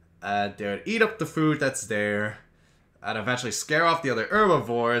 They would eat up the food that's there, and eventually scare off the other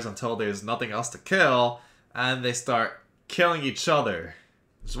herbivores until there's nothing else to kill, and they start killing each other.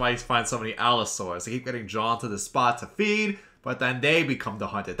 Which is why you find so many Allosaurs. They keep getting drawn to the spot to feed, but then they become the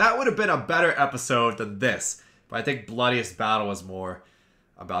hunted. That would have been a better episode than this. But I think Bloodiest Battle was more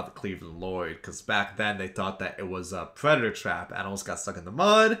about the Cleveland Lloyd, because back then they thought that it was a predator trap. Animals got stuck in the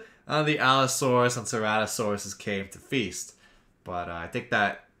mud, and the Allosaurus and Ceratosaurus came to feast. But I think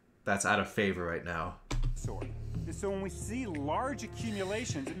that's out of favor right now. So when we see large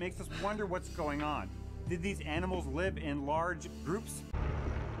accumulations, it makes us wonder what's going on. Did these animals live in large groups?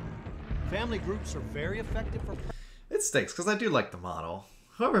 Family groups are very effective for... It stinks, because I do like the model.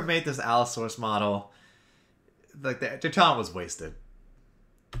 Whoever made this Allosaurus model, like their talent was wasted.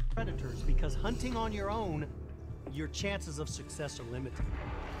 Predators, because hunting on your own, your chances of success are limited.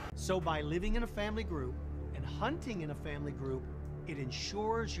 So by living in a family group and hunting in a family group, it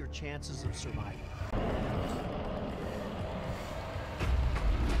ensures your chances of survival.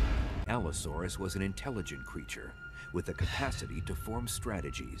 Allosaurus was an intelligent creature with the capacity to form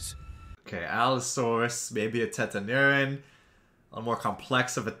strategies. Okay, Allosaurus, maybe a tetanurine, a little more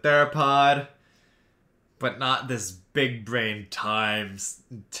complex of a theropod, but not this big brain times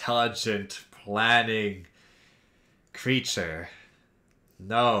intelligent planning creature.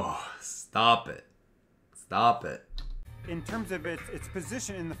 No, stop it. Stop it. In terms of its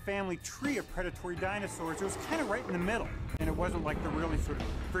position in the family tree of predatory dinosaurs, it was kind of right in the middle. And it wasn't like the really sort of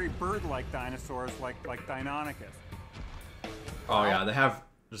very bird-like dinosaurs like Deinonychus. Oh yeah, they have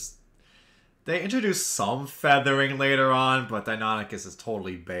just... They introduced some feathering later on, but Deinonychus is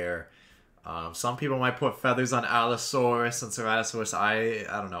totally bare. Some people might put feathers on Allosaurus and Ceratosaurus. I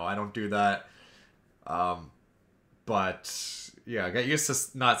don't know. I don't do that. But yeah, get used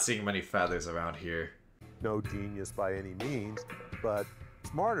to not seeing many feathers around here. No genius by any means, but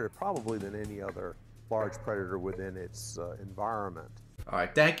smarter probably than any other large predator within its environment. All right,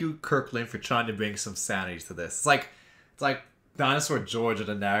 thank you, Kirkland, for trying to bring some sanity to this. It's like Dinosaur George or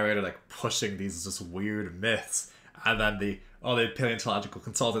the narrator like pushing these just weird myths, and then the paleontological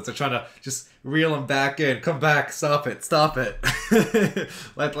consultants are trying to just reel them back in. Come back, stop it.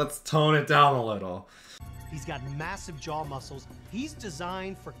 Let's tone it down a little. He's got massive jaw muscles. He's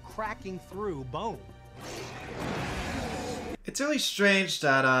designed for cracking through bone. It's really strange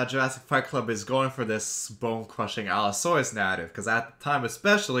that Jurassic Fight Club is going for this bone-crushing Allosaurus narrative, because at the time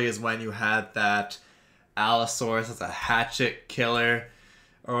especially is when you had that Allosaurus as a hatchet killer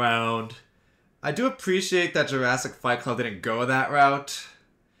around. I do appreciate that Jurassic Fight Club didn't go that route.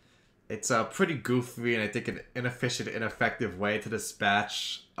 It's pretty goofy and I think an inefficient, ineffective way to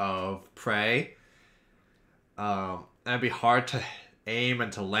dispatch of prey. And it'd be hard to aim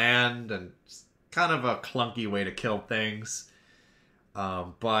and to land, and kind of a clunky way to kill things.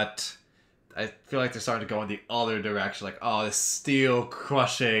 But I feel like they're starting to go in the other direction, like, oh, this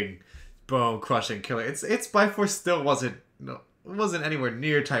steel-crushing, bone-crushing killer. Its bite force still wasn't anywhere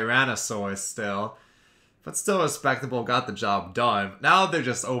near Tyrannosaurus still, but still respectable, got the job done. Now they're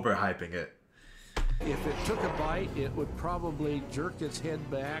just overhyping it. If it took a bite, it would probably jerk its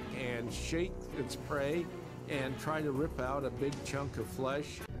head back and shake its prey and try to rip out a big chunk of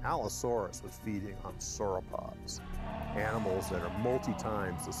flesh. Allosaurus was feeding on sauropods, animals that are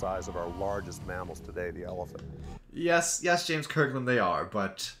multi-times the size of our largest mammals today, the elephant. Yes, James Kirkland, they are,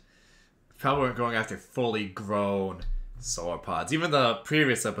 but probably weren't going after fully grown sauropods. Even the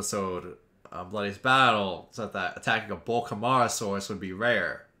previous episode, Bloodiest Battle, said that attacking a bull Camarasaurus would be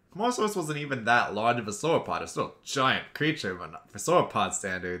rare. Camarasaurus wasn't even that large of a sauropod. It's still a giant creature, but not for sauropod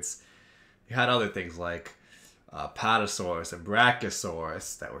standards. You had other things like Patasaurus and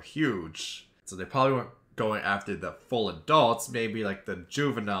Brachiosaurus that were huge. So they probably weren't going after the full adults, maybe like the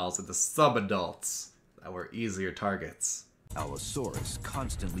juveniles and the subadults that were easier targets. Allosaurus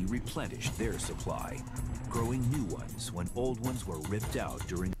constantly replenished their supply, growing new ones when old ones were ripped out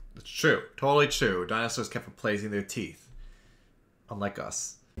during... It's true, totally true. Dinosaurs kept replacing their teeth, unlike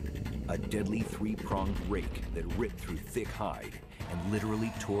us. A deadly three-pronged rake that ripped through thick hide and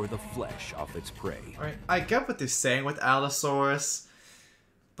literally tore the flesh off its prey. Alright, I get what they're saying with Allosaurus,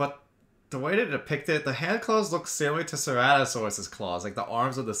 but the way they depict it, the hand claws look similar to Ceratosaurus's claws. Like the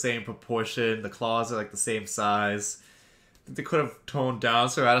arms are the same proportion, the claws are like the same size. I think they could have toned down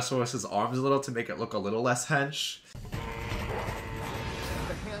Ceratosaurus's arms a little to make it look a little less hench.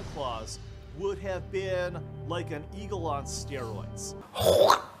 The hand claws would have been like an eagle on steroids.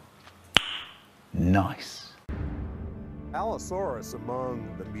 Nice. Allosaurus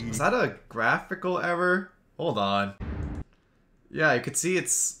among the meat. Is that a graphical error? Hold on. Yeah, you could see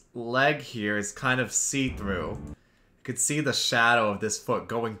its leg here is kind of see-through. You could see the shadow of this foot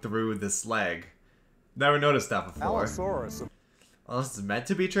going through this leg. Never noticed that before. Allosaurus. Well, this is meant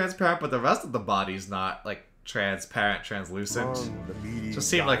to be transparent, but the rest of the body's not, like, transparent, translucent. Just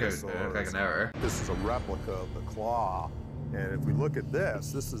seemed like an error. This is a replica of the claw. And if we look at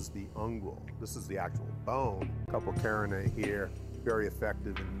this, this is the ungual. This is the actual bone. A couple carinae here, very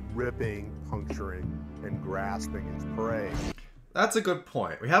effective in ripping, puncturing, and grasping its prey. That's a good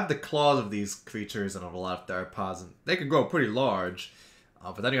point. We have the claws of these creatures and of a lot of theropods, and they can grow pretty large,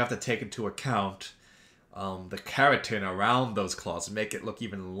 but then you have to take into account the keratin around those claws to make it look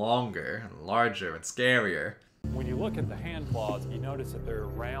even longer and larger and scarier. When you look at the hand claws, you notice that they're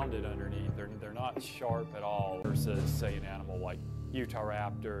rounded underneath. They're not sharp at all versus, say, an animal like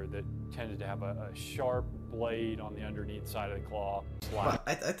Raptor that tended to have a sharp blade on the underneath side of the claw. But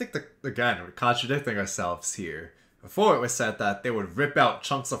I think, again, we're contradicting ourselves here. Before it was said that they would rip out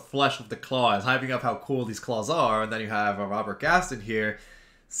chunks of flesh with the claws, hyping up how cool these claws are, and then you have Robert Gaston here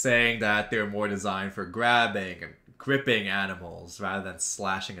saying that they're more designed for grabbing and gripping animals rather than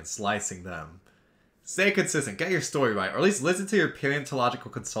slashing and slicing them. Stay consistent, get your story right, or at least listen to your paleontological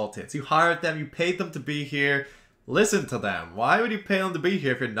consultants. You hired them, you paid them to be here, listen to them. Why would you pay them to be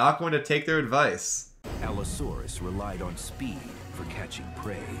here if you're not going to take their advice? Allosaurus relied on speed for catching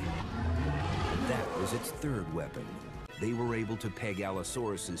prey. That was its third weapon. They were able to peg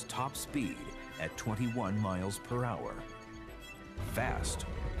Allosaurus's top speed at 21 miles per hour. Fast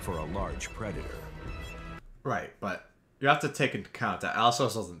for a large predator. Right, but you have to take into account that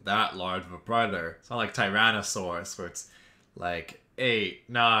Allosaurus wasn't that large of a predator. It's not like Tyrannosaurus, where it's like 8,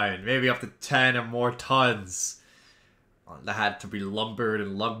 9, maybe up to 10 or more tons that had to be lumbered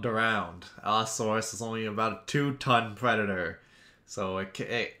and lugged around. Allosaurus is only about a 2-ton predator, so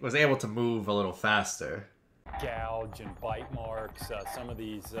it was able to move a little faster. Gouge and bite marks, some of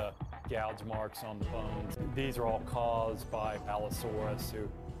these gouge marks on the bones. These are all caused by Allosaurus, who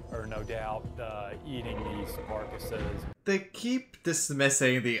are no doubt eating these carcasses. They keep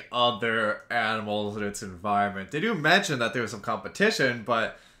dismissing the other animals in its environment. They do mention that there was some competition,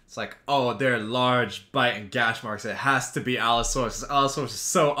 but it's like, oh, they're large bite and gash marks. It has to be Allosaurus. Allosaurus is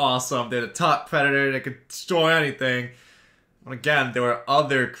so awesome. They're the top predator. They can destroy anything. And again, there were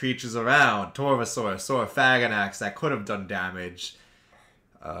other creatures around. Torvosaurus, Saurophaganax, that could have done damage.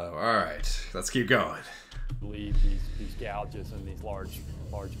 Alright, let's keep going. Leave these gouges and these large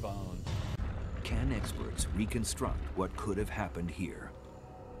bones. Can experts reconstruct what could have happened here?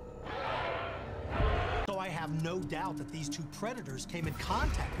 So I have no doubt that these two predators came in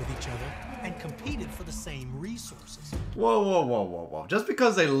contact with each other and competed for the same resources. Whoa. Just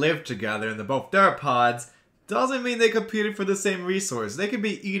because they live together and they're both theropods doesn't mean they competed for the same resource. They could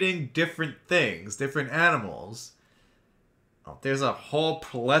be eating different things, different animals. Oh, there's a whole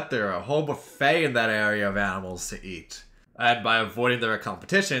plethora, a whole buffet in that area of animals to eat. And by avoiding their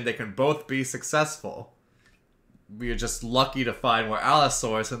competition, they can both be successful. We are just lucky to find more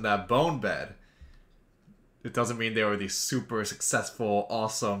Allosaurus in that bone bed. It doesn't mean they were these super successful,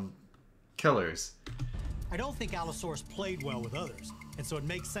 awesome killers. I don't think Allosaurus played well with others, and so it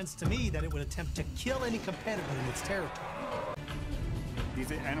makes sense to me that it would attempt to kill any competitor in its territory.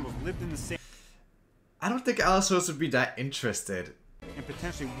 These animals lived in the same... I don't think Allosaurus would be that interested. And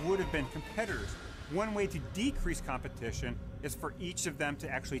potentially would have been competitors. One way to decrease competition is for each of them to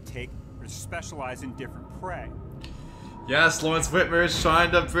actually take or specialize in different prey. Yes, Lawrence Whitmer is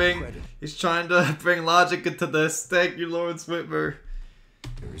trying to bring logic into this. Thank you, Lawrence Whitmer.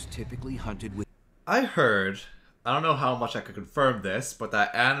 There's typically hunted with. I heard, I don't know how much I could confirm this, but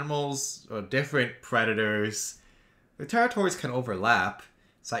that animals or different predators, their territories can overlap,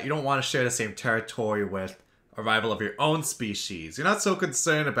 so that you don't want to share the same territory with a rival of your own species. You're not so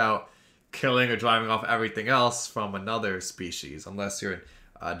concerned about killing or driving off everything else from another species, unless you're in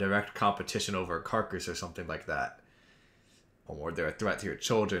direct competition over a carcass or something like that. Or they're a threat to your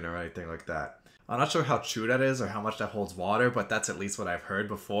children or anything like that. I'm not sure how true that is or how much that holds water, but that's at least what I've heard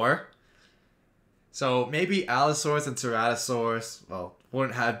before. So maybe Allosaurus and Ceratosaurus, well,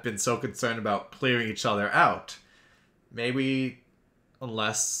 wouldn't have been so concerned about clearing each other out. Maybe,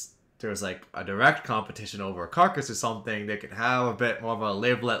 unless there's like a direct competition over a carcass or something, they can have a bit more of a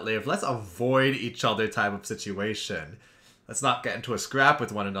live, let live. Let's avoid each other type of situation. Let's not get into a scrap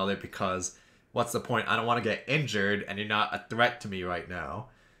with one another because what's the point? I don't want to get injured and you're not a threat to me right now.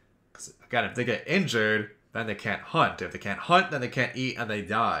 Because again, if they get injured, then they can't hunt. If they can't hunt, then they can't eat and they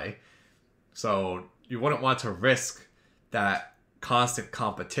die. So you wouldn't want to risk that constant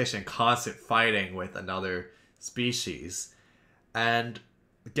competition, constant fighting with another species. And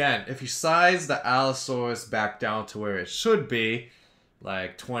again, if you size the Allosaurus back down to where it should be,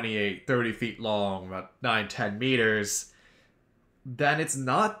 like 28, 30 feet long, about 9, 10 meters, then it's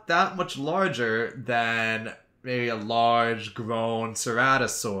not that much larger than maybe a large grown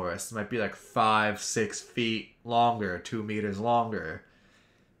Ceratosaurus. It might be like 5, 6 feet longer, 2 meters longer.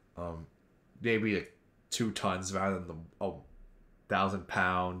 Maybe like 2 tons rather than the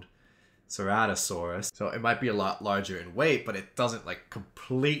 1,000-pound Ceratosaurus. So it might be a lot larger in weight, but it doesn't like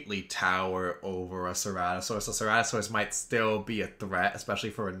completely tower over a Ceratosaurus. A Ceratosaurus might still be a threat, especially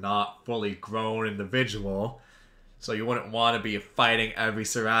for a not fully grown individual. So you wouldn't want to be fighting every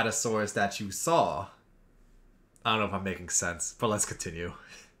Ceratosaurus that you saw. I don't know if I'm making sense, but let's continue.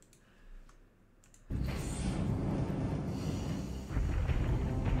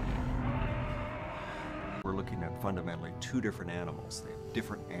 We're looking at fundamentally 2 different animals. They have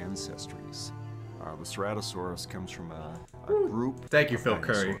different ancestries. The Ceratosaurus comes from a group. Thank you, Phil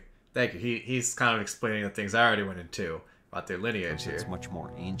Curry. Thank you. He's kind of explaining the things I already went into about their lineage here. It's much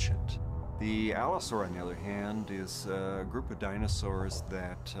more ancient. The Allosaur, on the other hand, is a group of dinosaurs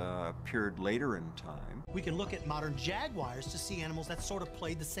that appeared later in time. We can look at modern jaguars to see animals that sort of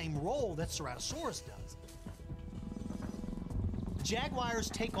played the same role that Ceratosaurus does. Jaguars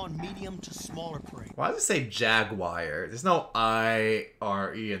take on medium to smaller prey. Why does it say jaguar? There's no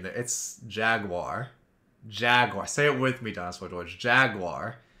I-R-E in there. It's jaguar. Jaguar. Say it with me, Dinosaur George.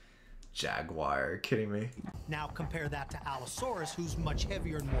 Jaguar. Jaguar. Are you kidding me? Now compare that to Allosaurus, who's much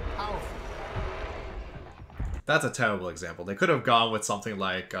heavier and more powerful. That's a terrible example. They could have gone with something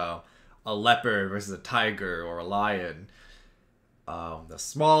like a leopard versus a tiger or a lion. The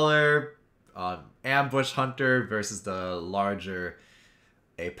smaller ambush hunter versus the larger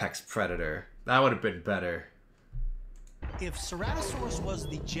apex predator. That would have been better. If Ceratosaurus was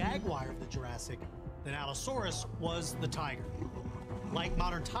the jaguar of the Jurassic, then Allosaurus was the tiger. Like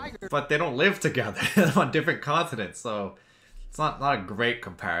modern tigers. But they don't live together on different continents, so it's not a great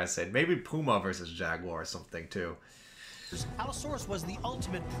comparison. Maybe puma versus jaguar or something too. Allosaurus was the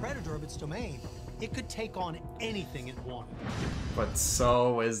ultimate predator of its domain. It could take on anything it wanted. But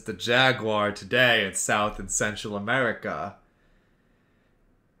so is the jaguar today in South and Central America.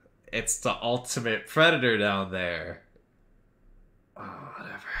 It's the ultimate predator down there. Oh,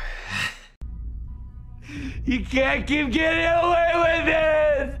 whatever. You can't keep getting away with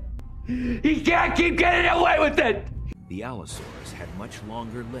it! You can't keep getting away with it! The Allosaurus had much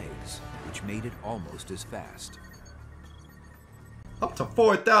longer legs, which made it almost as fast. Up to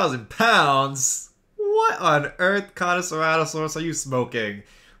 4,000 pounds? What on earth kind of Ceratosaurus are you smoking?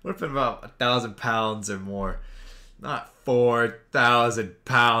 Would have been about 1,000 pounds or more. Not 4,000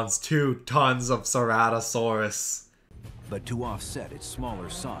 pounds, 2 tons of Ceratosaurus. But to offset its smaller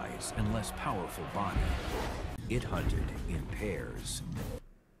size and less powerful body, it hunted in pairs.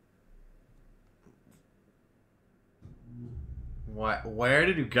 What? Where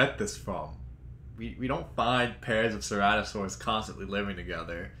did you get this from? We don't find pairs of Ceratosaurs constantly living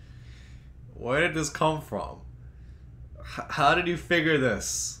together. Where did this come from? How did you figure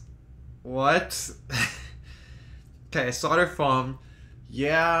this? What? Okay, I started from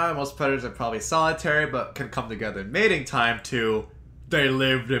Yeah, most predators are probably solitary, but can come together in mating time too. They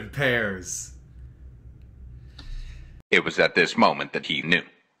lived in pairs. It was at this moment that he knew.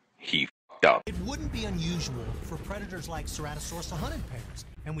 He f***ed up. It wouldn't be unusual for predators like Ceratosaurus to hunt in pairs,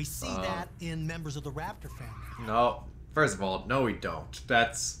 and we see that in members of the Raptor family. No, first of all, no we don't.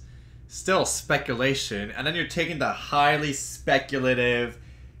 That's still speculation, and then you're taking the highly speculative,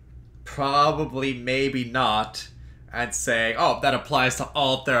 probably, maybe not, and saying, oh, that applies to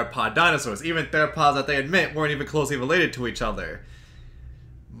all theropod dinosaurs, even theropods that they admit weren't even closely related to each other.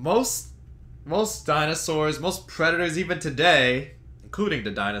 Most dinosaurs, most predators even today, including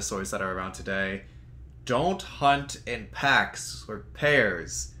the dinosaurs that are around today, don't hunt in packs or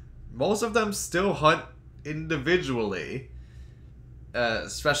pairs. Most of them still hunt individually.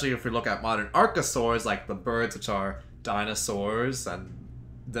 Especially if we look at modern archosaurs, like the birds, which are dinosaurs, and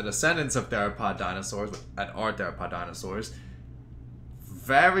the descendants of theropod dinosaurs, and are theropod dinosaurs.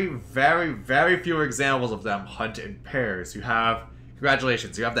 Very, very, very few examples of them hunt in pairs. You have,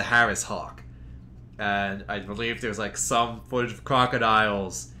 congratulations, you have the Harris hawk. And I believe there's like some footage of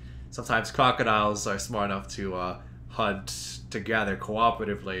crocodiles. Sometimes crocodiles are smart enough to hunt together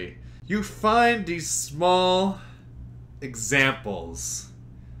cooperatively. You find these small examples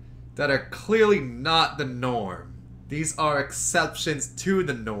that are clearly not the norm. These are exceptions to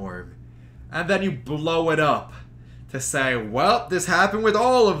the norm. And then you blow it up to say, well, this happened with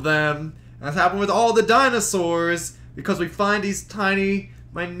all of them. And this happened with all the dinosaurs because we find these tiny,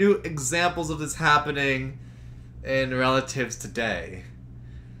 minute examples of this happening in relatives today.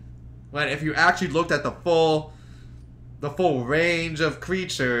 When if you actually looked at the full range of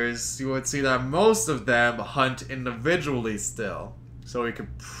creatures, you would see that most of them hunt individually still. So we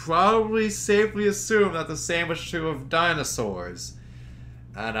could probably safely assume that the same was true of dinosaurs.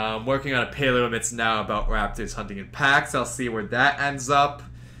 And I'm working on a paleoimage now about raptors hunting in packs. I'll see where that ends up.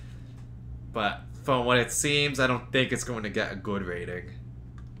 But from what it seems, I don't think it's going to get a good rating.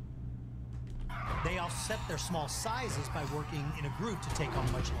 They offset their small sizes by working in a group to take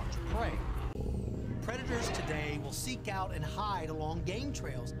on much larger prey. Predators today will seek out and hide along game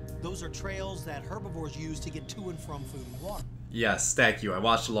trails. Those are trails that herbivores use to get to and from food and water. Yes, thank you. I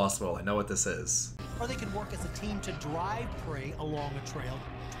watched The Lost World. I know what this is. Or they can work as a team to drive prey along a trail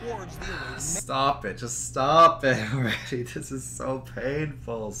towards the awaiting. Stop it. Just stop it already. This is so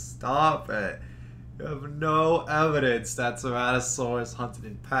painful. Stop it. You have no evidence that Ceratosaurus hunted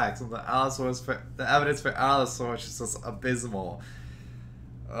in packs. And the evidence for Allosaurus is just abysmal.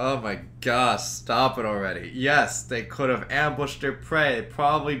 Oh my gosh, stop it already. Yes, they could have ambushed their prey. They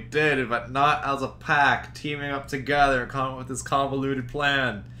probably did, but not as a pack, teaming up together and coming up with this convoluted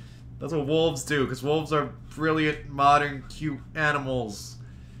plan. That's what wolves do, because wolves are brilliant, modern, cute animals.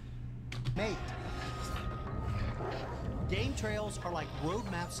 Mate. Game trails are like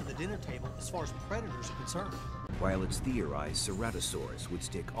roadmaps to the dinner table as far as predators are concerned. While it's theorized Ceratosaurus would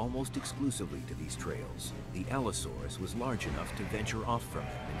stick almost exclusively to these trails, the Allosaurus was large enough to venture off from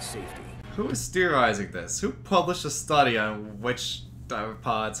them in safety. Who is theorizing this? Who published a study on which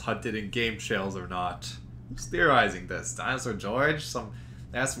dipods hunted in game trails or not? Who's theorizing this? Dinosaur George?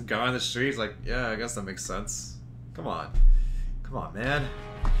 They had some guy on the street like, yeah, I guess that makes sense. Come on. Come on, man.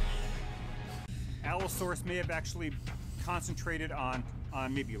 Allosaurus may have actually concentrated on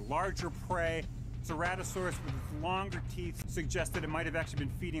maybe larger prey. Ceratosaurus with its longer teeth suggested it might have actually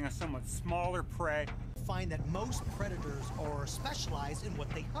been feeding a somewhat smaller prey. Find that most predators are specialized in what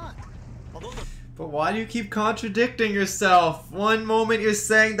they hunt. But why do you keep contradicting yourself? One moment you're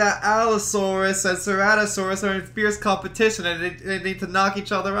saying that Allosaurus and Ceratosaurus are in fierce competition and they need to knock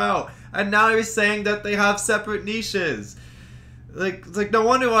each other out. And now you're saying that they have separate niches. It's like no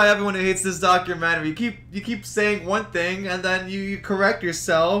wonder why everyone hates this documentary. You keep saying one thing and then you correct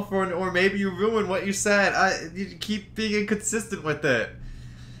yourself, or maybe you ruin what you said. You keep being inconsistent with it.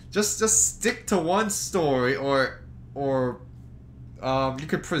 Just stick to one story, or you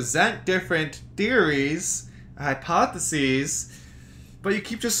could present different theories, hypotheses, but you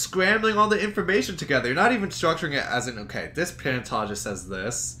keep just scrambling all the information together. You're not even structuring it as in, okay, this paleontologist says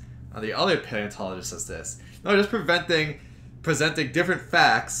this, and the other paleontologist says this. No, just presenting different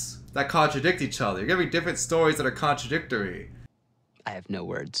facts that contradict each other. You're giving different stories that are contradictory. I have no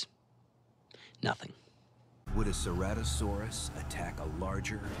words. Nothing. Would a Ceratosaurus attack a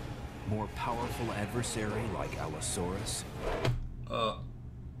larger, more powerful adversary like Allosaurus?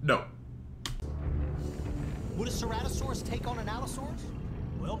 No. Would a Ceratosaurus take on an Allosaurus?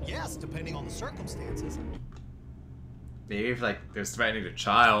 Well, yes, depending on the circumstances. Maybe if, like, they're threatening a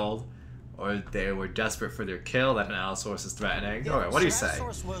child, or they were desperate for their kill that an Allosaurus is threatening. Alright, what do you say? If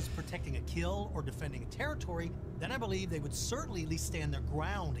Ceratosaurus was protecting a kill or defending a territory, then I believe they would certainly at least stand their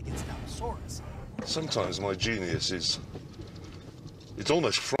ground against Allosaurus. Sometimes my genius is... it's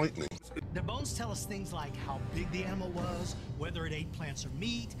almost frightening. The bones tell us things like how big the animal was, whether it ate plants or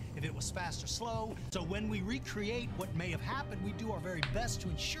meat, if it was fast or slow. So when we recreate what may have happened, we do our very best to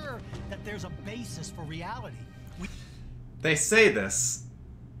ensure that there's a basis for reality. They say this,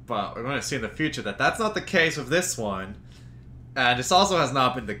 but we're going to see in the future that that's not the case with this one. And this also has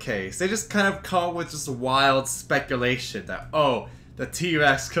not been the case. They just kind of come up with just wild speculation that, oh, the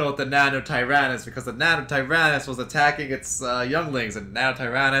T-Rex killed the Nanotyrannus because the Nanotyrannus was attacking its younglings, and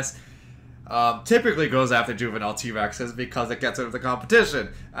Nanotyrannus typically goes after juvenile T-Rexes because it gets rid of the competition.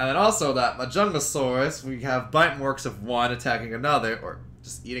 And then also that Majungasaurus, we have bite marks of one attacking another, or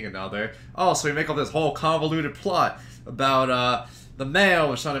just eating another. Oh, so we make up this whole convoluted plot about the male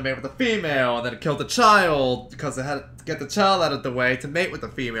was trying to mate with the female, and then it killed the child because it had to get the child out of the way to mate with the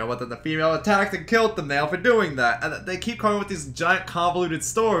female, but then the female attacked and killed the male for doing that. And they keep coming with these giant convoluted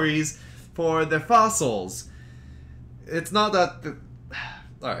stories for their fossils. It's not that...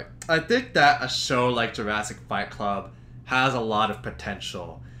 Alright, I think that a show like Jurassic Fight Club has a lot of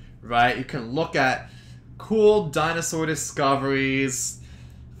potential, right? You can look at cool dinosaur discoveries,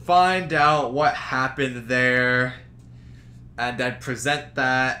 find out what happened there, and then present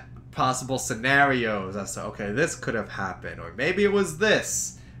that possible scenarios as to, okay, this could have happened, or maybe it was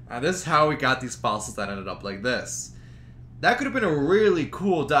this, and this is how we got these fossils that ended up like this. That could have been a really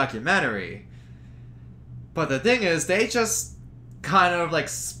cool documentary. But the thing is, they just kind of like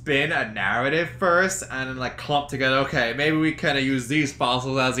spin a narrative first and then like clump together, okay, maybe we kind of use these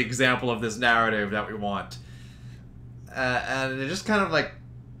fossils as the example of this narrative that we want. And they just kind of like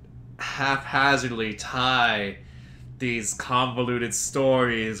haphazardly tie these convoluted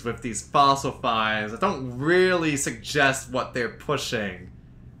stories with these fossil finds that don't really suggest what they're pushing.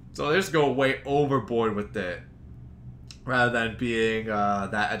 So they just go way overboard with it rather than being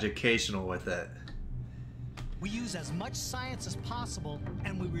that educational with it. We use as much science as possible,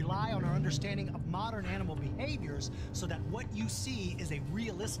 and we rely on our understanding of modern animal behaviors so that what you see is a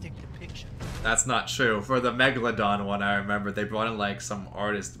realistic depiction. That's not true. For the Megalodon one, I remember they brought in like some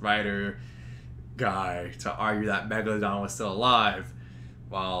artist, writer guy to argue that Megalodon was still alive,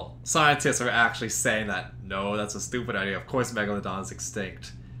 while scientists are actually saying that, no, that's a stupid idea. Of course Megalodon is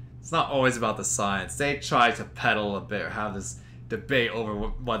extinct. It's not always about the science. They try to peddle a bit or have this debate over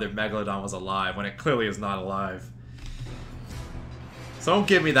whether Megalodon was alive when it clearly is not alive. So don't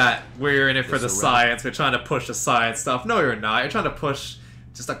give me that we're in it for the science, we're trying to push the science stuff. No, you're not. You're trying to push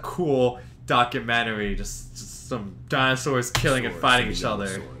just a cool documentary, just some dinosaurs killing and fighting each other.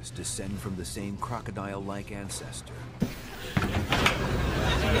 Dinosaurs descend from the same crocodile-like ancestor.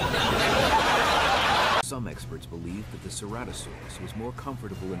 Some experts believe that the Ceratosaurus was more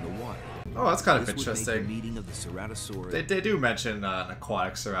comfortable in the water. Oh, that's kind of This would make interesting. the meeting of the Ceratosaurus. They do mention an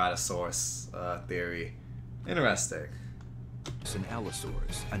aquatic Ceratosaurus theory. Interesting. And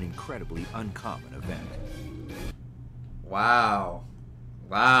Allosaurus, an incredibly uncommon event. Wow.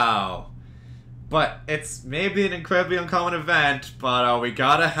 Wow. But it's maybe an incredibly uncommon event, but we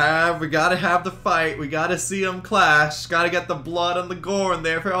gotta have the fight, we gotta see them clash, gotta get the blood and the gore in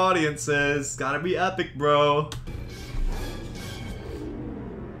there for audiences, gotta be epic, bro.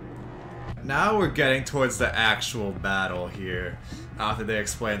 Now we're getting towards the actual battle here, after they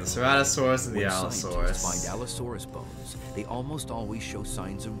explain the Ceratosaurus and the When Allosaurus. scientists find Allosaurus bones, they almost always show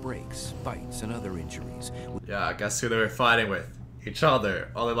signs of breaks, bites, and other injuries. Yeah, guess who they were fighting with? Each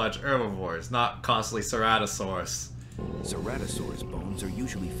other, other large herbivores, not constantly Ceratosaurus. Ceratosaurus bones are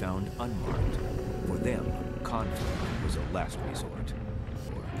usually found unmarked. For them, conflict was a last resort.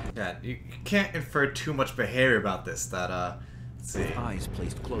 Yeah, you can't infer too much behavior about this, that, let's see. With eyes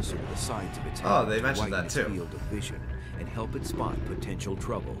placed closer to the sides of its head, Oh, they to mentioned widen that its too. field of vision and help it spot potential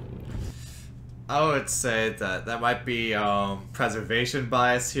trouble. I would say that that might be preservation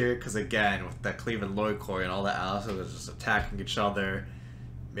bias here, because again, with the Cleveland Lloyd-Corey and all the Allosaurs are just attacking each other,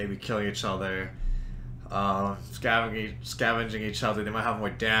 maybe killing each other, scavenging each other, they might have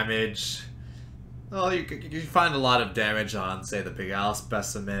more damage. Well, you find a lot of damage on, say, the Big Al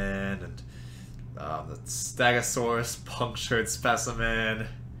specimen, and the Stegosaurus punctured specimen.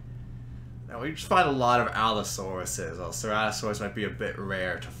 Now, we just find a lot of Allosauruses, while Ceratosaurus might be a bit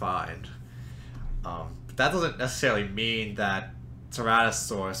rare to find. But that doesn't necessarily mean that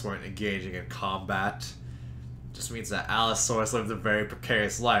Ceratosaurus weren't engaging in combat. It just means that Allosaurus lived a very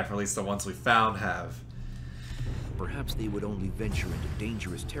precarious life, or at least the ones we found have. Perhaps they would only venture into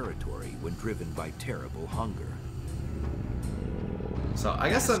dangerous territory when driven by terrible hunger. So I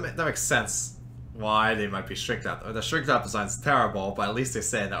guess that makes sense why they might be shrink wrapped. The shrink wrap design's terrible, but at least they're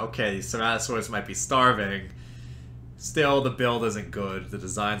saying that, okay, these Ceratosaurus might be starving. Still, the build isn't good, the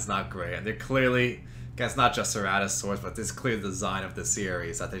design's not great, and they're clearly, again, it's not just Ceratosaurus, but this is clearly the design of the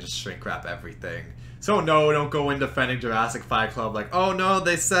series, that they just shrink wrap everything. So no, don't go in defending Jurassic Fight Club like, oh no,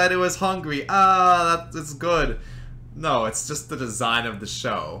 they said it was hungry, that's good. No, it's just the design of the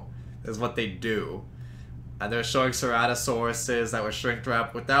show, is what they do. And they're showing Ceratosauruses that were shrink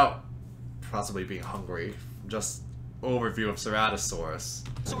wrapped without possibly being hungry. Just overview of Ceratosaurus.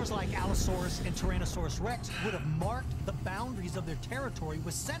 Dinosaurs like Allosaurus and Tyrannosaurus Rex would have marked the boundaries of their territory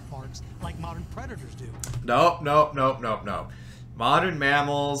with scent marks like modern predators do. Nope. Modern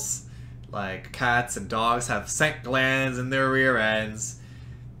mammals, like cats and dogs, have scent glands in their rear ends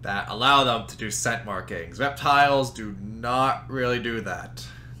that allow them to do scent markings. Reptiles do not really do that.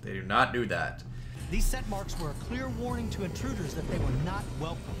 They do not do that. These scent marks were a clear warning to intruders that they were not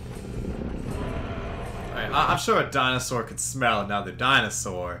welcome. I'm sure a dinosaur could smell another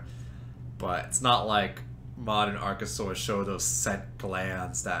dinosaur, but it's not like modern archosaurs show those scent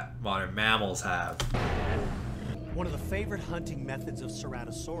glands that modern mammals have. One of the favorite hunting methods of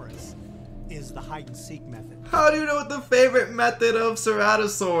Ceratosaurus is the hide-and-seek method. How do you know what the favorite method of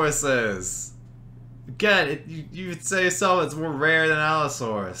Ceratosaurus is? Again, you would say so, it's more rare than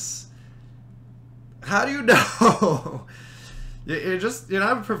Allosaurus. How do you know? You're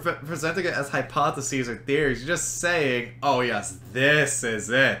not presenting it as hypotheses or theories. You're just saying, oh yes, this is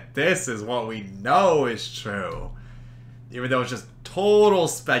it. This is what we know is true. Even though it's just total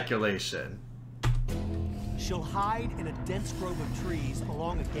speculation. She'll hide in a dense grove of trees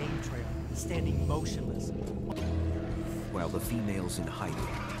along a game trail, standing motionless. While the female's in hiding,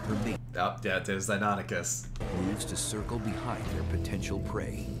 her mate there's Deinonychus. moves to circle behind their potential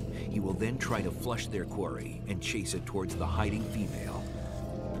prey. He will then try to flush their quarry and chase it towards the hiding female.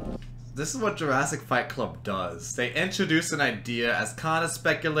 This is what Jurassic Fight Club does. They introduce an idea as kind of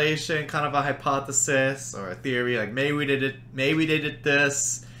speculation, kind of a hypothesis or a theory, like maybe they did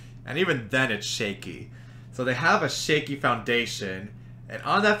this, and even then it's shaky. So they have a shaky foundation, and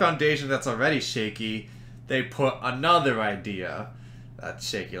on that foundation that's already shaky, they put another idea that's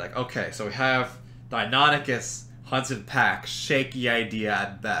shaky. Like, okay, so we have Deinonychus hunts in packs, shaky idea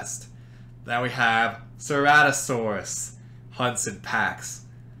at best. Then we have Ceratosaurus hunts in packs.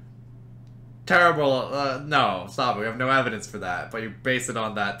 Terrible, no, stop it, we have no evidence for that, but you base it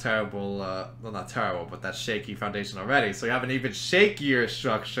on that terrible, well not terrible, but that shaky foundation already, so you have an even shakier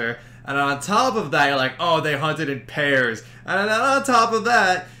structure, and on top of that you're like, oh, they hunted in pairs, and then on top of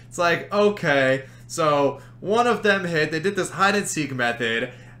that, it's like, okay, so one of them hid, they did this hide-and-seek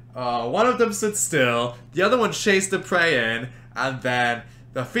method, one of them stood still, the other one chased the prey in, and then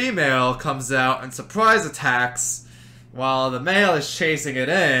the female comes out and surprise attacks while the male is chasing it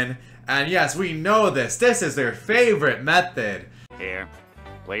in. And yes, we know this. This is their favorite method. Here,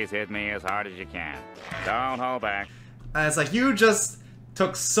 please hit me as hard as you can. Don't hold back. And it's like you just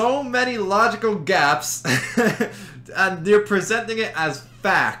took so many logical gaps and you're presenting it as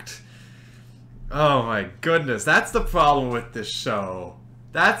fact. Oh my goodness, that's the problem with this show.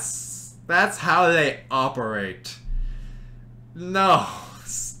 That's how they operate. No,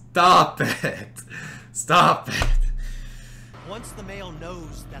 stop it. Stop it. Once the male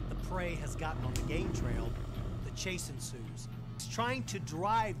knows that the prey has gotten on the game trail, the chase ensues. He's trying to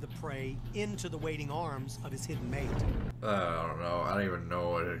drive the prey into the waiting arms of his hidden mate. I don't know. I don't even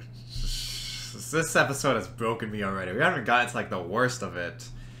know what it is. This episode has broken me already. We haven't gotten to like the worst of it.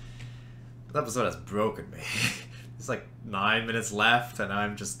 This episode has broken me. There's like 9 minutes left and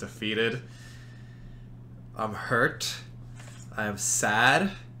I'm just defeated. I'm hurt. I am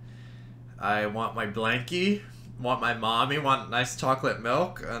sad. I want my blankie. Want my mommy, want nice chocolate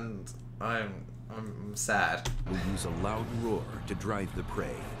milk, and I'm sad. Will use a loud roar to drive the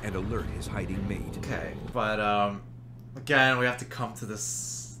prey and alert his hiding mate. Okay, but again, we have to come to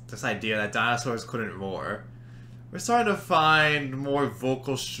this idea that dinosaurs couldn't roar. We're starting to find more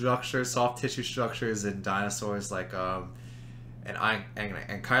vocal structures, soft tissue structures in dinosaurs, like an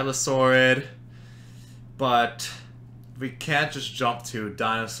ankylosaurid, but we can't just jump to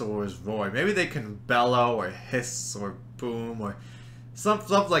dinosaurs roaring. Maybe they can bellow or hiss or boom or stuff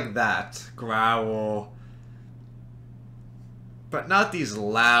like that. Growl. But not these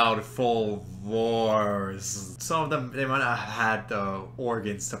loud, full roars. Some of them, they might not have had the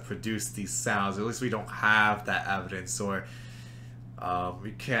organs to produce these sounds. At least we don't have that evidence, or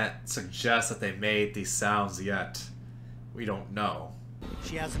we can't suggest that they made these sounds yet. We don't know.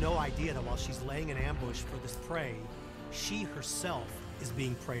 She has no idea that while she's laying an ambush for this prey, she herself is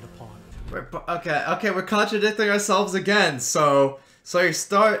being preyed upon. Okay, we're contradicting ourselves again. So you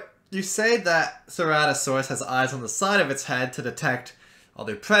say that Ceratosaurus has eyes on the side of its head to detect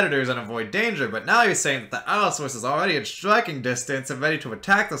other predators and avoid danger, but now you're saying that the Allosaurus is already in striking distance and ready to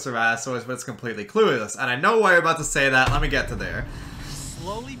attack the Ceratosaurus, but it's completely clueless. And I know why you're about to say that. Let me get to there. He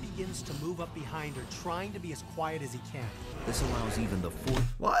slowly begins to move up behind her, trying to be as quiet as he can. This allows even the fourth...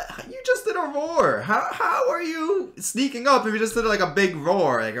 What? You just did a roar. How are you sneaking up if you just did like a big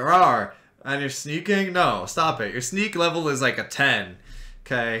roar, like a roar, and you're sneaking? No, stop it. Your sneak level is like a 10,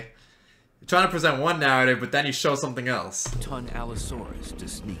 okay? You're trying to present one narrative, but then you show something else. Ton Allosaurus to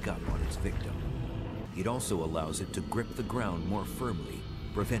sneak up on its victim. It also allows it to grip the ground more firmly,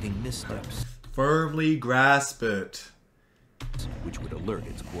 preventing missteps. Firmly grasp it. Which would alert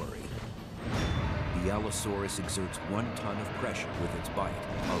its quarry. The Allosaurus exerts 1 ton of pressure with its bite,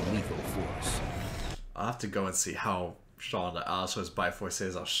 a lethal force. I'll have to go and see how strong the Allosaurus bite force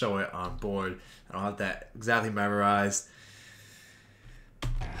is. I'll show it on board. I don't have that exactly memorized.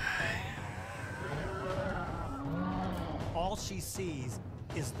 All she sees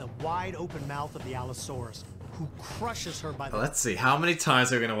is the wide open mouth of the Allosaurus, who crushes her by the Let's see, how many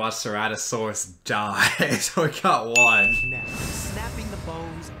times are we gonna watch Ceratosaurus die? So we got 1. neck, snapping the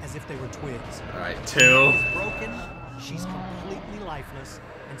bones as if they were twigs. Alright, 2. She's broken, she's completely lifeless,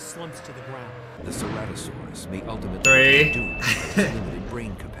 and slumps to the ground. The Ceratosaurus may ultimately 3. be doomed by its limited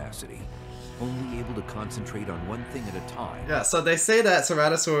brain capacity, only able to concentrate on one thing at a time. Yeah, so they say that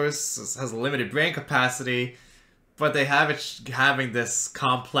Ceratosaurus has limited brain capacity, but they have it having this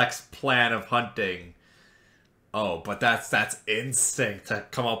complex plan of hunting. Oh, but that's instinct to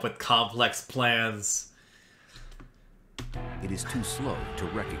come up with complex plans. It is too slow to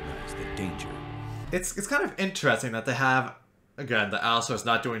recognize the danger. It's kind of interesting that they have, again, the Allosaurus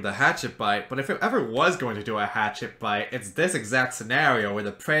not doing the hatchet bite, but if it ever was going to do a hatchet bite, it's this exact scenario where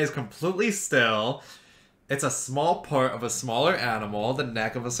the prey is completely still. It's a small part of a smaller animal, the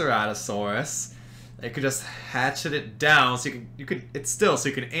neck of a Ceratosaurus. You could just hatchet it down so you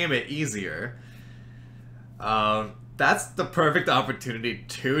can aim it easier. That's the perfect opportunity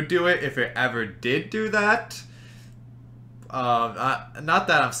to do it if it ever did do that. Not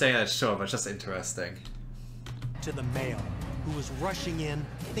that I'm saying that's show, but it's just interesting. To the male, who is rushing in,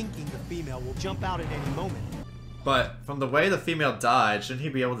 thinking the female will jump out at any moment. But from the way the female died, shouldn't he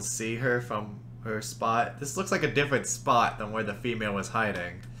be able to see her from her spot? This looks like a different spot than where the female was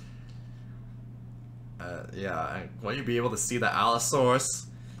hiding. Yeah, won't you be able to see the Allosaurus?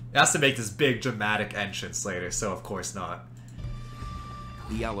 It has to make this big dramatic entrance later, so of course not.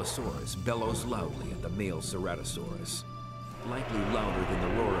 The Allosaurus bellows loudly at the male Ceratosaurus, likely louder than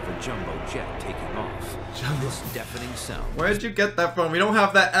the roar of a jumbo jet taking off. This deafening sound. Where did you get that from? We don't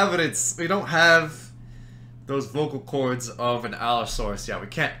have that evidence. We don't have those vocal cords of an Allosaurus yet. We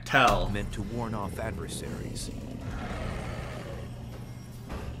can't tell. Meant to warn off adversaries.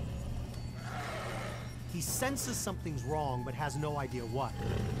 He senses something's wrong, but has no idea what.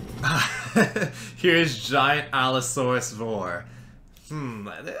 Here's giant Allosaurus roar.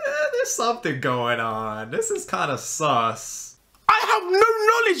 There's something going on. This is kind of sus. I have no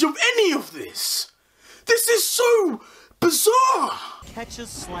knowledge of any of this. This is so bizarre. Catches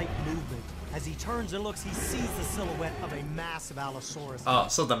slight movement. As he turns and looks, he sees the silhouette of a massive Allosaurus. Oh,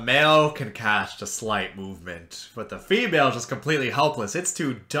 so the male can catch a slight movement, but the female is just completely helpless. It's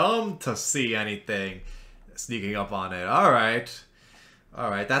too dumb to see anything sneaking up on it. Alright,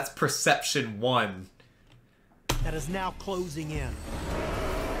 that's perception 1. That is now closing in.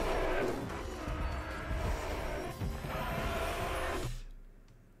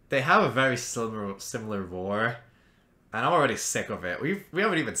 They have a very similar roar, and I'm already sick of it. We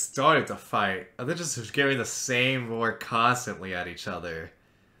haven't even started the fight, and they're just giving the same roar constantly at each other.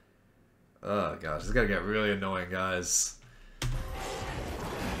 Oh gosh, this is gonna get really annoying, guys.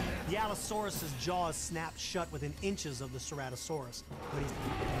 The Allosaurus's jaws snapped shut within inches of the Ceratosaurus, but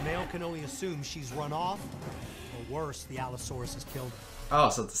the male can only assume she's run off, or worse, the Allosaurus has killed her. Oh,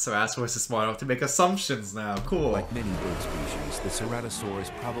 so the Ceratosaurus is smart enough to make assumptions now. Cool. Like many bird species, the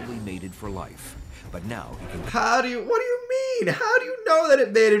Ceratosaurus probably mated for life, but now he can... What do you mean? How do you know that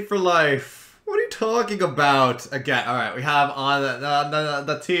it mated for life? What are you talking about? Again, alright, we have on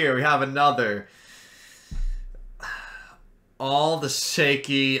the tier, we have another. All the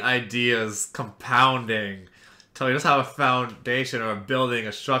shaky ideas compounding till we just have a foundation or building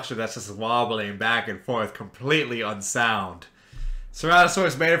a structure that's just wobbling back and forth, completely unsound.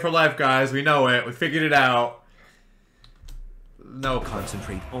 Ceratosaurus made it for life, guys. We know it. We figured it out. No.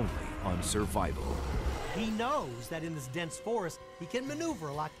 Concentrate only on survival. He knows that in this dense forest, he can maneuver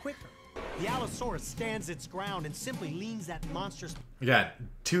a lot quicker. The Allosaurus stands its ground and simply leans that monstrous... Again,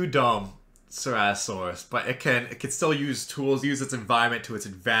 too dumb, Ceratosaurus, but it can still use tools, use its environment to its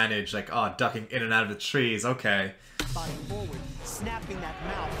advantage, like, oh, ducking in and out of the trees, okay. Body forward, snapping that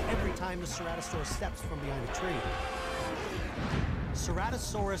mouth every time the Ceratosaurus steps from behind a tree.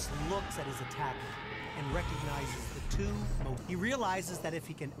 Ceratosaurus looks at his attacker and recognizes the two. He realizes that if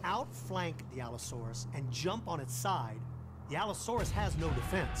he can outflank the Allosaurus and jump on its side, the Allosaurus has no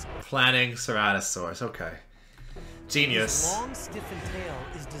defense. Planning Ceratosaurus, okay. Genius. His long, stiffened tail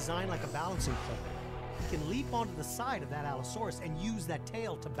is designed like a balancing pole. He can leap onto the side of that Allosaurus and use that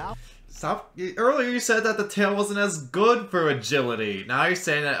tail to balance. Stop. Earlier you said that the tail wasn't as good for agility. Now you're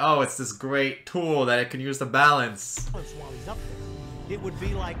saying that, oh, it's this great tool that it can use to balance. While he's up there. It would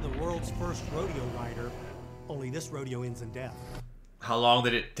be like the world's first rodeo rider, only this rodeo ends in death. How long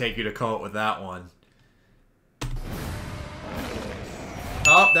did it take you to come up with that one?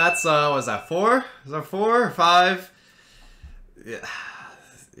 Oh, that's, was that 4? Is that 4 or 5?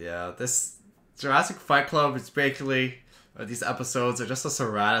 Yeah, this Jurassic Fight Club is basically, these episodes are just a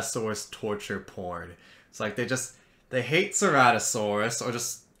Ceratosaurus torture porn. It's like they hate Ceratosaurus, or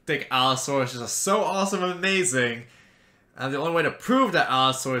just think Allosaurus is just so awesome and amazing, and the only way to prove that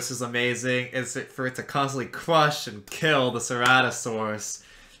Allosaurus is amazing is for it to constantly crush and kill the Ceratosaurus.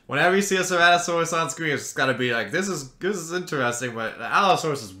 Whenever you see a Ceratosaurus on screen, it's gotta be like, this is interesting, but the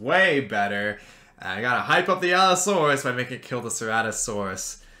Allosaurus is way better. And I gotta hype up the Allosaurus by making it kill the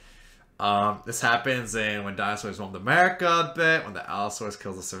Ceratosaurus. This happens when dinosaurs roamed America a bit, when the Allosaurus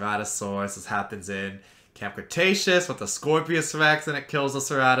kills the Ceratosaurus. This happens in Camp Cretaceous with the Scorpius Rex and it kills the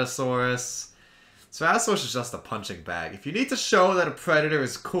Ceratosaurus. Ceratosaurus is just a punching bag. If you need to show that a predator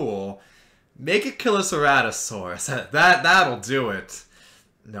is cool, make it kill a Ceratosaurus. That'll do it.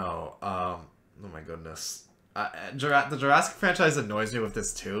 No, oh my goodness. The Jurassic franchise annoys me with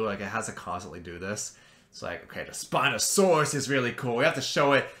this too, like it has to constantly do this. It's like, okay, the Spinosaurus is really cool, we have to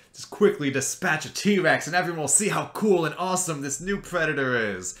show it, just quickly dispatch a T-Rex and everyone will see how cool and awesome this new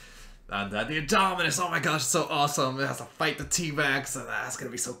predator is. And the Indominus, oh my gosh, it's so awesome, it has to fight the T-Rex, and that's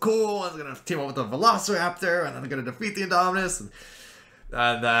gonna be so cool, it's gonna team up with the Velociraptor, and then they're gonna defeat the Indominus,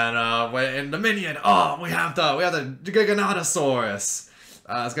 and then, in Dominion, oh, we have the Giganotosaurus.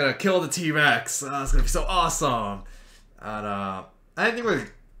 It's gonna kill the T-Rex. It's gonna be so awesome. And I think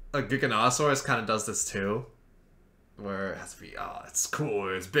a Giganotosaurus kind of does this too, where it has to be, oh, it's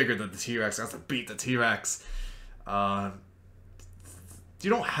cool. It's bigger than the T-Rex. It has to beat the T-Rex. You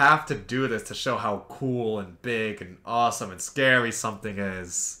don't have to do this to show how cool and big and awesome and scary something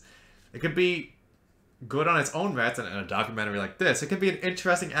is. It could be good on its own merits, and in a documentary like this, it could be an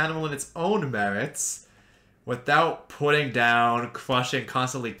interesting animal in its own merits, without putting down, crushing,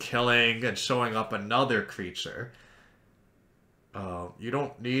 constantly killing, and showing up another creature. You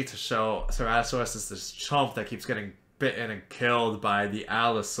don't need to show Ceratosaurus as this chump that keeps getting bitten and killed by the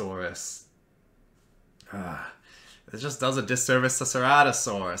Allosaurus. It just does a disservice to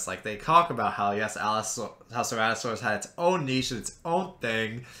Ceratosaurus. Like, they talk about how, yes, how Ceratosaurus had its own niche and its own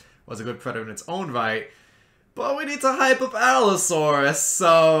thing, was a good predator in its own right, but we need to hype up Allosaurus,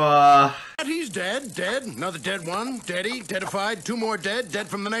 so, He's dead, dead, another dead one, deady, deadified, 2 more dead, dead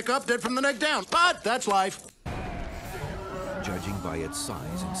from the neck up, dead from the neck down. But that's life. Judging by its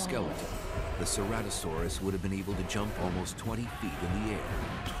size and skeleton, the Ceratosaurus would have been able to jump almost 20 feet in the air.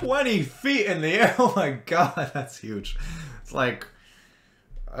 20 feet in the air? Oh my god, that's huge.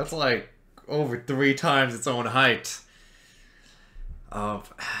 That's like over 3 times its own height.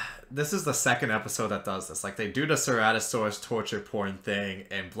 This is the second episode that does this. Like, they do the Ceratosaurus torture porn thing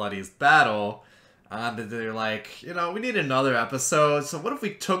in Bloody's Battle, and they're like, you know, we need another episode, so what if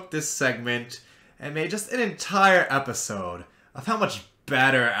we took this segment and made just an entire episode of how much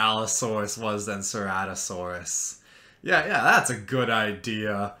better Allosaurus was than Ceratosaurus? Yeah, that's a good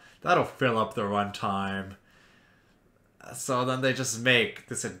idea. That'll fill up the runtime. So then they just make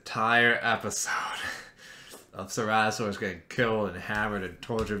this entire episode of Ceratosaurus getting killed and hammered and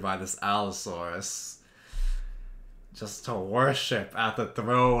tortured by this Allosaurus, just to worship at the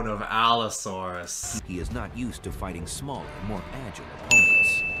throne of Allosaurus. He is not used to fighting smaller, more agile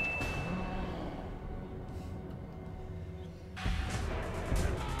opponents.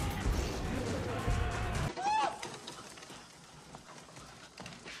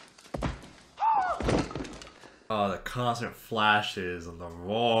 Oh, the constant flashes and the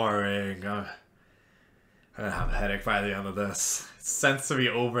roaring. I'm gonna have a headache by the end of this. It's sensory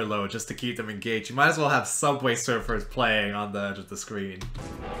overload just to keep them engaged. You might as well have Subway Surfers playing on the edge of the screen.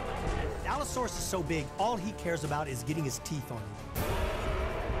 Allosaurus is so big, all he cares about is getting his teeth on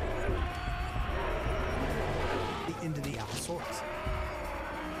you. Into the Allosaurus.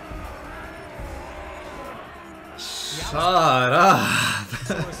 Shut up.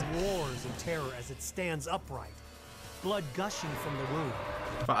 The Allosaurus roars in terror as it stands upright, blood gushing from the wound.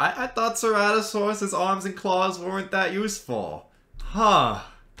 But I thought Ceratosaurus' arms and claws weren't that useful. Huh.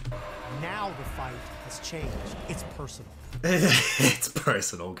 Now the fight has changed. It's personal. It's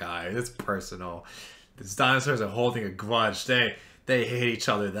personal, guys. It's personal. These dinosaurs are holding a grudge. They hate each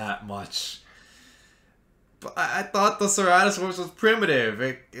other that much. But I thought the Ceratosaurus was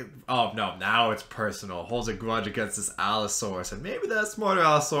primitive. Oh no, now it's personal. Holds a grudge against this Allosaurus, and maybe that smarter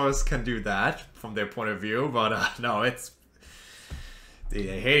Allosaurus can do that from their point of view. But no, it's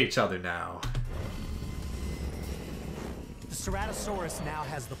they hate each other now. The Ceratosaurus now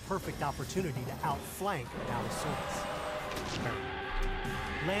has the perfect opportunity to outflank the Allosaurus.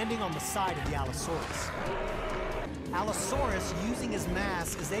 Landing on the side of the Allosaurus. Allosaurus, using his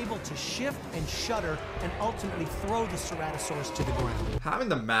mass, is able to shift and shudder and ultimately throw the Ceratosaurus to the ground. Having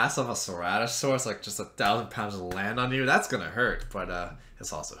the mass of a Ceratosaurus, like just 1,000 pounds, to land on you, that's gonna hurt. But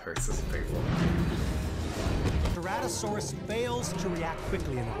this also hurts. This is painful. Ceratosaurus fails to react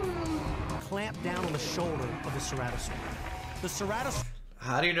quickly enough. Clamp down on the shoulder of the Ceratosaurus. The Ceratosaurus.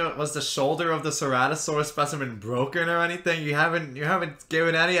 How do you know? Was the shoulder of the Ceratosaurus specimen broken or anything? You haven't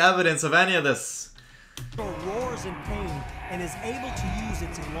given any evidence of any of this. Roars in pain and is able to use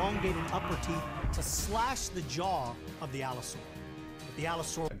its elongated upper teeth to slash the jaw of the Allosaur. The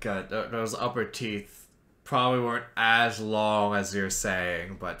Allosaur. God, those upper teeth probably weren't as long as you're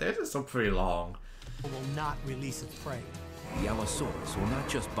saying, but they're just still pretty long. Will not release its prey. The Allosaurus will not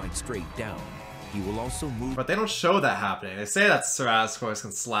just bite straight down. He will also move. But they don't show that happening. They say that Ceratosaurus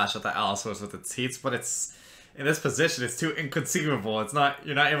can slash at the Allosaurus with its teeth, but it's in this position. It's too inconceivable. It's not.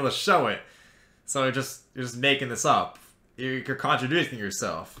 You're not able to show it. So you're just making this up. You're contradicting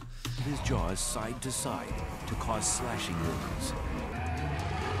yourself. His jaws side to side to cause slashing wounds.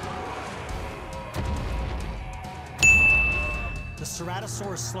 The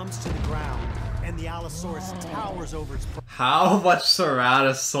Ceratosaurus slumps to the ground, and the Allosaurus towers over its prey. How much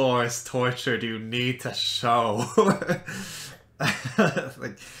Ceratosaurus torture do you need to show?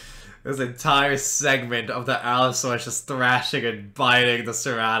 Like, this entire segment of the Allosaurus just thrashing and biting the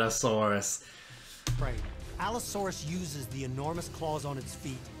Ceratosaurus. Right. Allosaurus uses the enormous claws on its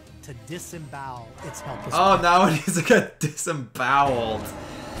feet to disembowel its helpless Oh, prey. now it needs to get disemboweled.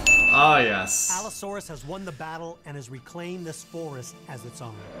 Oh, yes. Allosaurus has won the battle and has reclaimed this forest as its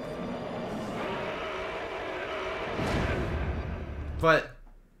own. But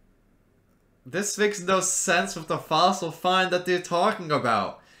this makes no sense with the fossil find that they're talking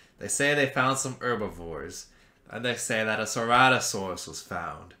about. They say they found some herbivores, and they say that a Ceratosaurus was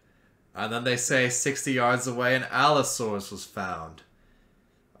found. And then they say 60 yards away an Allosaurus was found.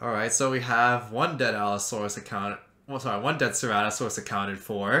 Alright, so we have one dead Allosaurus accounted... Well, sorry, one dead Ceratosaurus accounted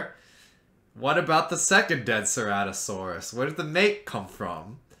for. What about the second dead Ceratosaurus? Where did the mate come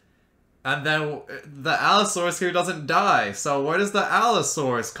from? And then the Allosaurus here doesn't die, so where does the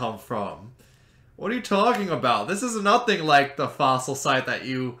Allosaurus come from? What are you talking about? This is nothing like the fossil site that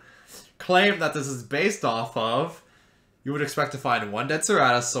you claim that this is based off of. You would expect to find one dead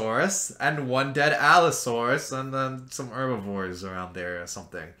Ceratosaurus and one dead Allosaurus and then some herbivores around there or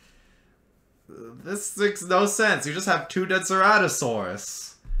something. This makes no sense. You just have two dead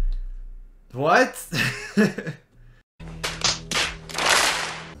Ceratosaurus. What?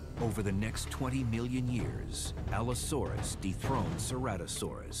 Over the next 20 million years, Allosaurus dethroned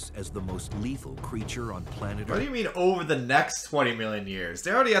Ceratosaurus as the most lethal creature on planet Earth. What do you mean over the next 20 million years?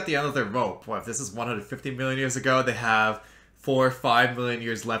 They're already at the end of their rope. What, if this is 150 million years ago, they have 4 or 5 million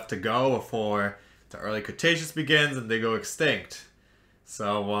years left to go before the early Cretaceous begins and they go extinct.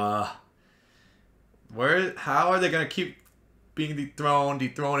 So, how are they going to keep being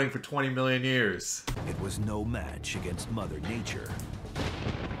dethroning for 20 million years? It was no match against Mother Nature.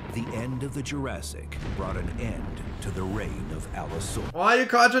 The end of the Jurassic brought an end to the reign of Allosaurus. Why are you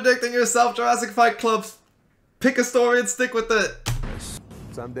contradicting yourself, Jurassic Fight Club? Pick a story and stick with it.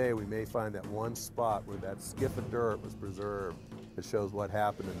 Someday we may find that one spot where that skiff of dirt was preserved that shows what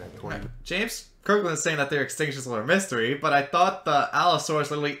happened in that 20... James Kirkland is saying that their extinctions were a mystery, but I thought the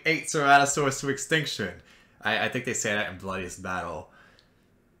Allosaurus literally ate Ceratosaurus to extinction. I think they say that in Bloodiest Battle.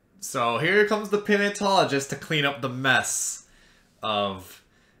 So here comes the paleontologist to clean up the mess of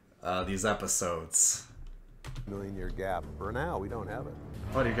these episodes. Million-year gap. For now, we don't have it.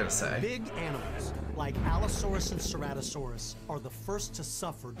 What are you gonna say? Big animals like Allosaurus and Ceratosaurus are the first to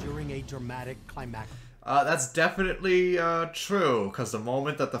suffer during a dramatic climactic. That's definitely true, because the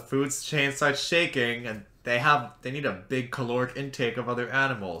moment that the food chain starts shaking, and they need a big caloric intake of other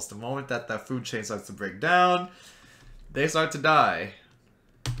animals. The moment that the food chain starts to break down, they start to die.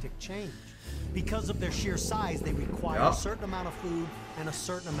 Change. Because of their sheer size, they require a certain amount of food and a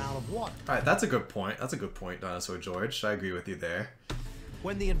certain amount of water. Alright, that's a good point. That's a good point, Dinosaur George. I agree with you there.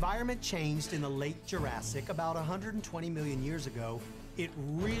 When the environment changed in the late Jurassic, about 120 million years ago, it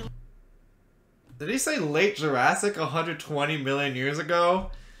really... Did he say late Jurassic 120 million years ago?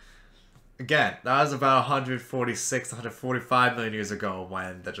 Again, that was about 146, 145 million years ago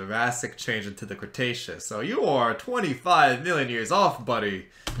when the Jurassic changed into the Cretaceous. So you are 25 million years off, buddy.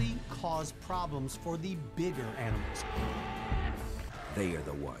 ...cause problems for the bigger animals. They are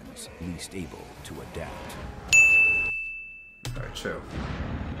the ones least able to adapt. Very true.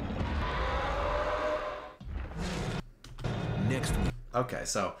 Next week. Okay,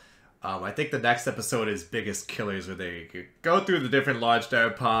 so I think the next episode is Biggest Killers, where they go through the different large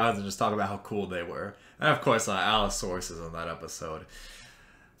theropods and just talk about how cool they were. And of course, Allosaurus is on that episode.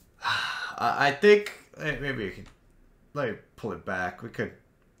 I think maybe we can let me pull it back. We could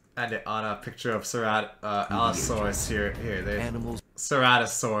end it on a picture of Allosaurus here. Here, there's animals.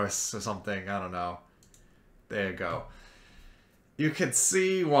 Ceratosaurus or something. I don't know. There you go. You can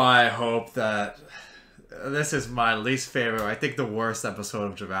see why I hope that this is my least favorite, I think the worst episode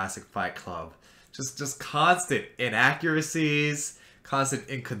of Jurassic Fight Club. Just constant inaccuracies, constant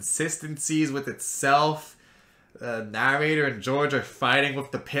inconsistencies with itself. The narrator and George are fighting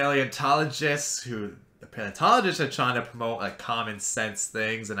with the paleontologists, who the paleontologists are trying to promote like common sense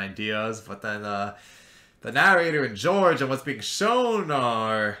things and ideas, but then the narrator and George and what's being shown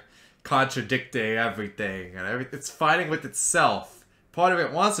are contradicting everything, and it's fighting with itself. Part of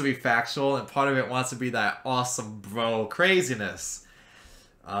it wants to be factual, and part of it wants to be that awesome bro craziness.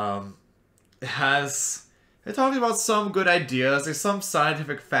 They're talking about some good ideas, there's some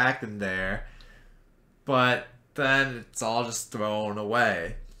scientific fact in there, but then it's all just thrown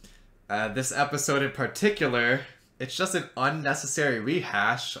away. This episode in particular, it's just an unnecessary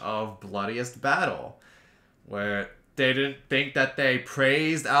rehash of Bloodiest Battle, where they didn't think that they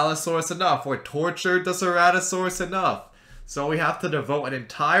praised Allosaurus enough or tortured the Ceratosaurus enough. So we have to devote an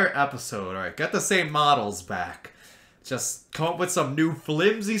entire episode, alright, get the same models back. Just come up with some new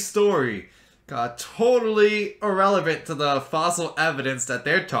flimsy story. Totally irrelevant to the fossil evidence that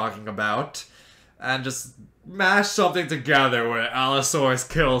they're talking about. And just mash something together where Allosaurus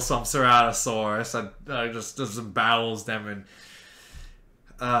kills some Ceratosaurus and just battles them and...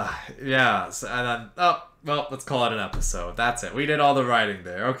 yeah, so, and then... Oh, well, let's call it an episode. That's it. We did all the writing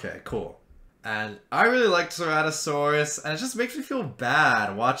there. Okay, cool. And I really liked Ceratosaurus, and it just makes me feel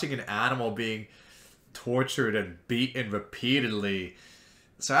bad watching an animal being tortured and beaten repeatedly.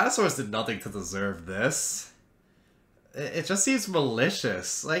 Ceratosaurus did nothing to deserve this. It just seems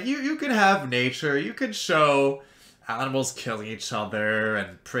malicious. Like, you could have nature, you could show animals killing each other,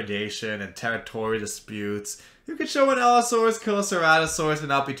 and predation, and territory disputes. You could show an Allosaurus kill a Ceratosaurus and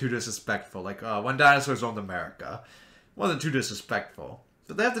not be too disrespectful. Like, when dinosaurs roamed America. Wasn't too disrespectful.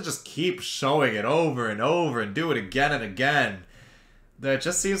 But they have to just keep showing it over and over and do it again and again. It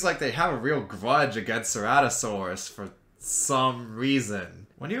just seems like they have a real grudge against Ceratosaurus for some reason.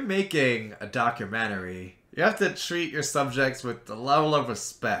 When you're making a documentary, you have to treat your subjects with a level of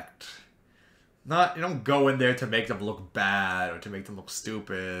respect. You don't go in there to make them look bad or to make them look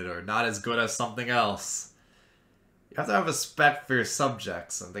stupid or not as good as something else. You have to have respect for your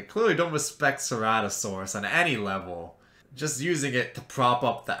subjects, and they clearly don't respect Ceratosaurus on any level. Just using it to prop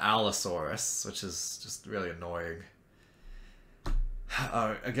up the Allosaurus, which is just really annoying.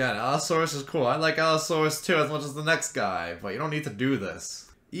 Again, Allosaurus is cool. I like Allosaurus too as much as the next guy, but you don't need to do this.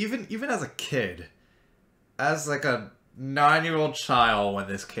 Even as a kid, as like a 9-year-old child when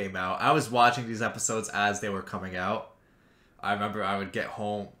this came out, I was watching these episodes as they were coming out. I remember I would get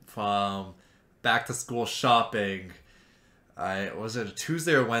home from back to school shopping. Was it a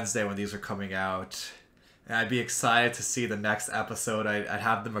Tuesday or Wednesday when these were coming out? And I'd be excited to see the next episode. I'd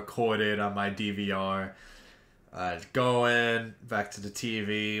have them recorded on my DVR. I'd go in, back to the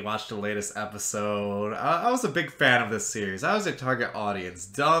TV, watch the latest episode. I was a big fan of this series. I was a target audience.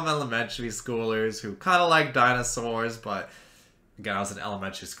 Dumb elementary schoolers who kind of like dinosaurs, but again, I was an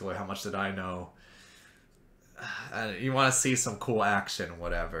elementary schooler. How much did I know? And you want to see some cool action,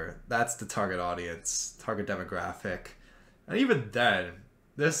 whatever. That's the target audience, target demographic. And even then,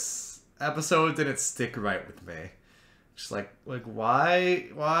 this episode didn't stick right with me. Just like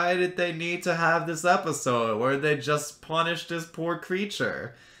why did they need to have this episode where they just punished this poor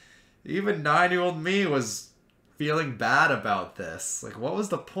creature? Even 9-year-old me was feeling bad about this. Like, what was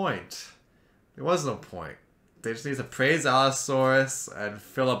the point? There was no point. They just need to praise Allosaurus and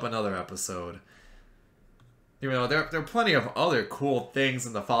fill up another episode. Even though there are plenty of other cool things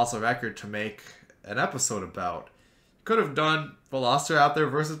in the fossil record to make an episode about. Could have done Velociraptor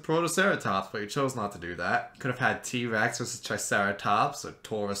versus Protoceratops, but you chose not to do that. Could have had T-Rex versus Triceratops or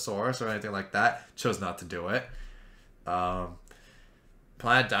Torosaurus or anything like that. Chose not to do it.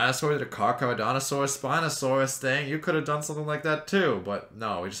 Planet Dinosaur, the Carcharodontosaurus, Spinosaurus thing. You could have done something like that too, but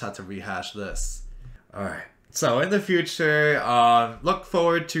no, we just had to rehash this. Alright, so in the future, look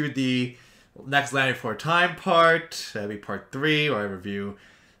forward to the next Landing for Time part. That'll be part 3, where I review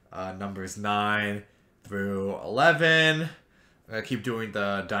numbers 9 through 11. I'm gonna keep doing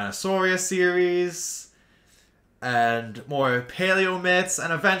the Dinosauria series and more paleo myths,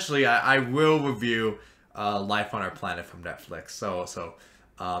 and eventually I will review Life on Our Planet from Netflix. So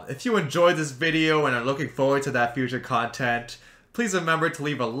if you enjoyed this video and are looking forward to that future content, please remember to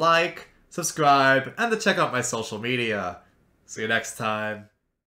leave a like, subscribe, and to check out my social media. See you next time.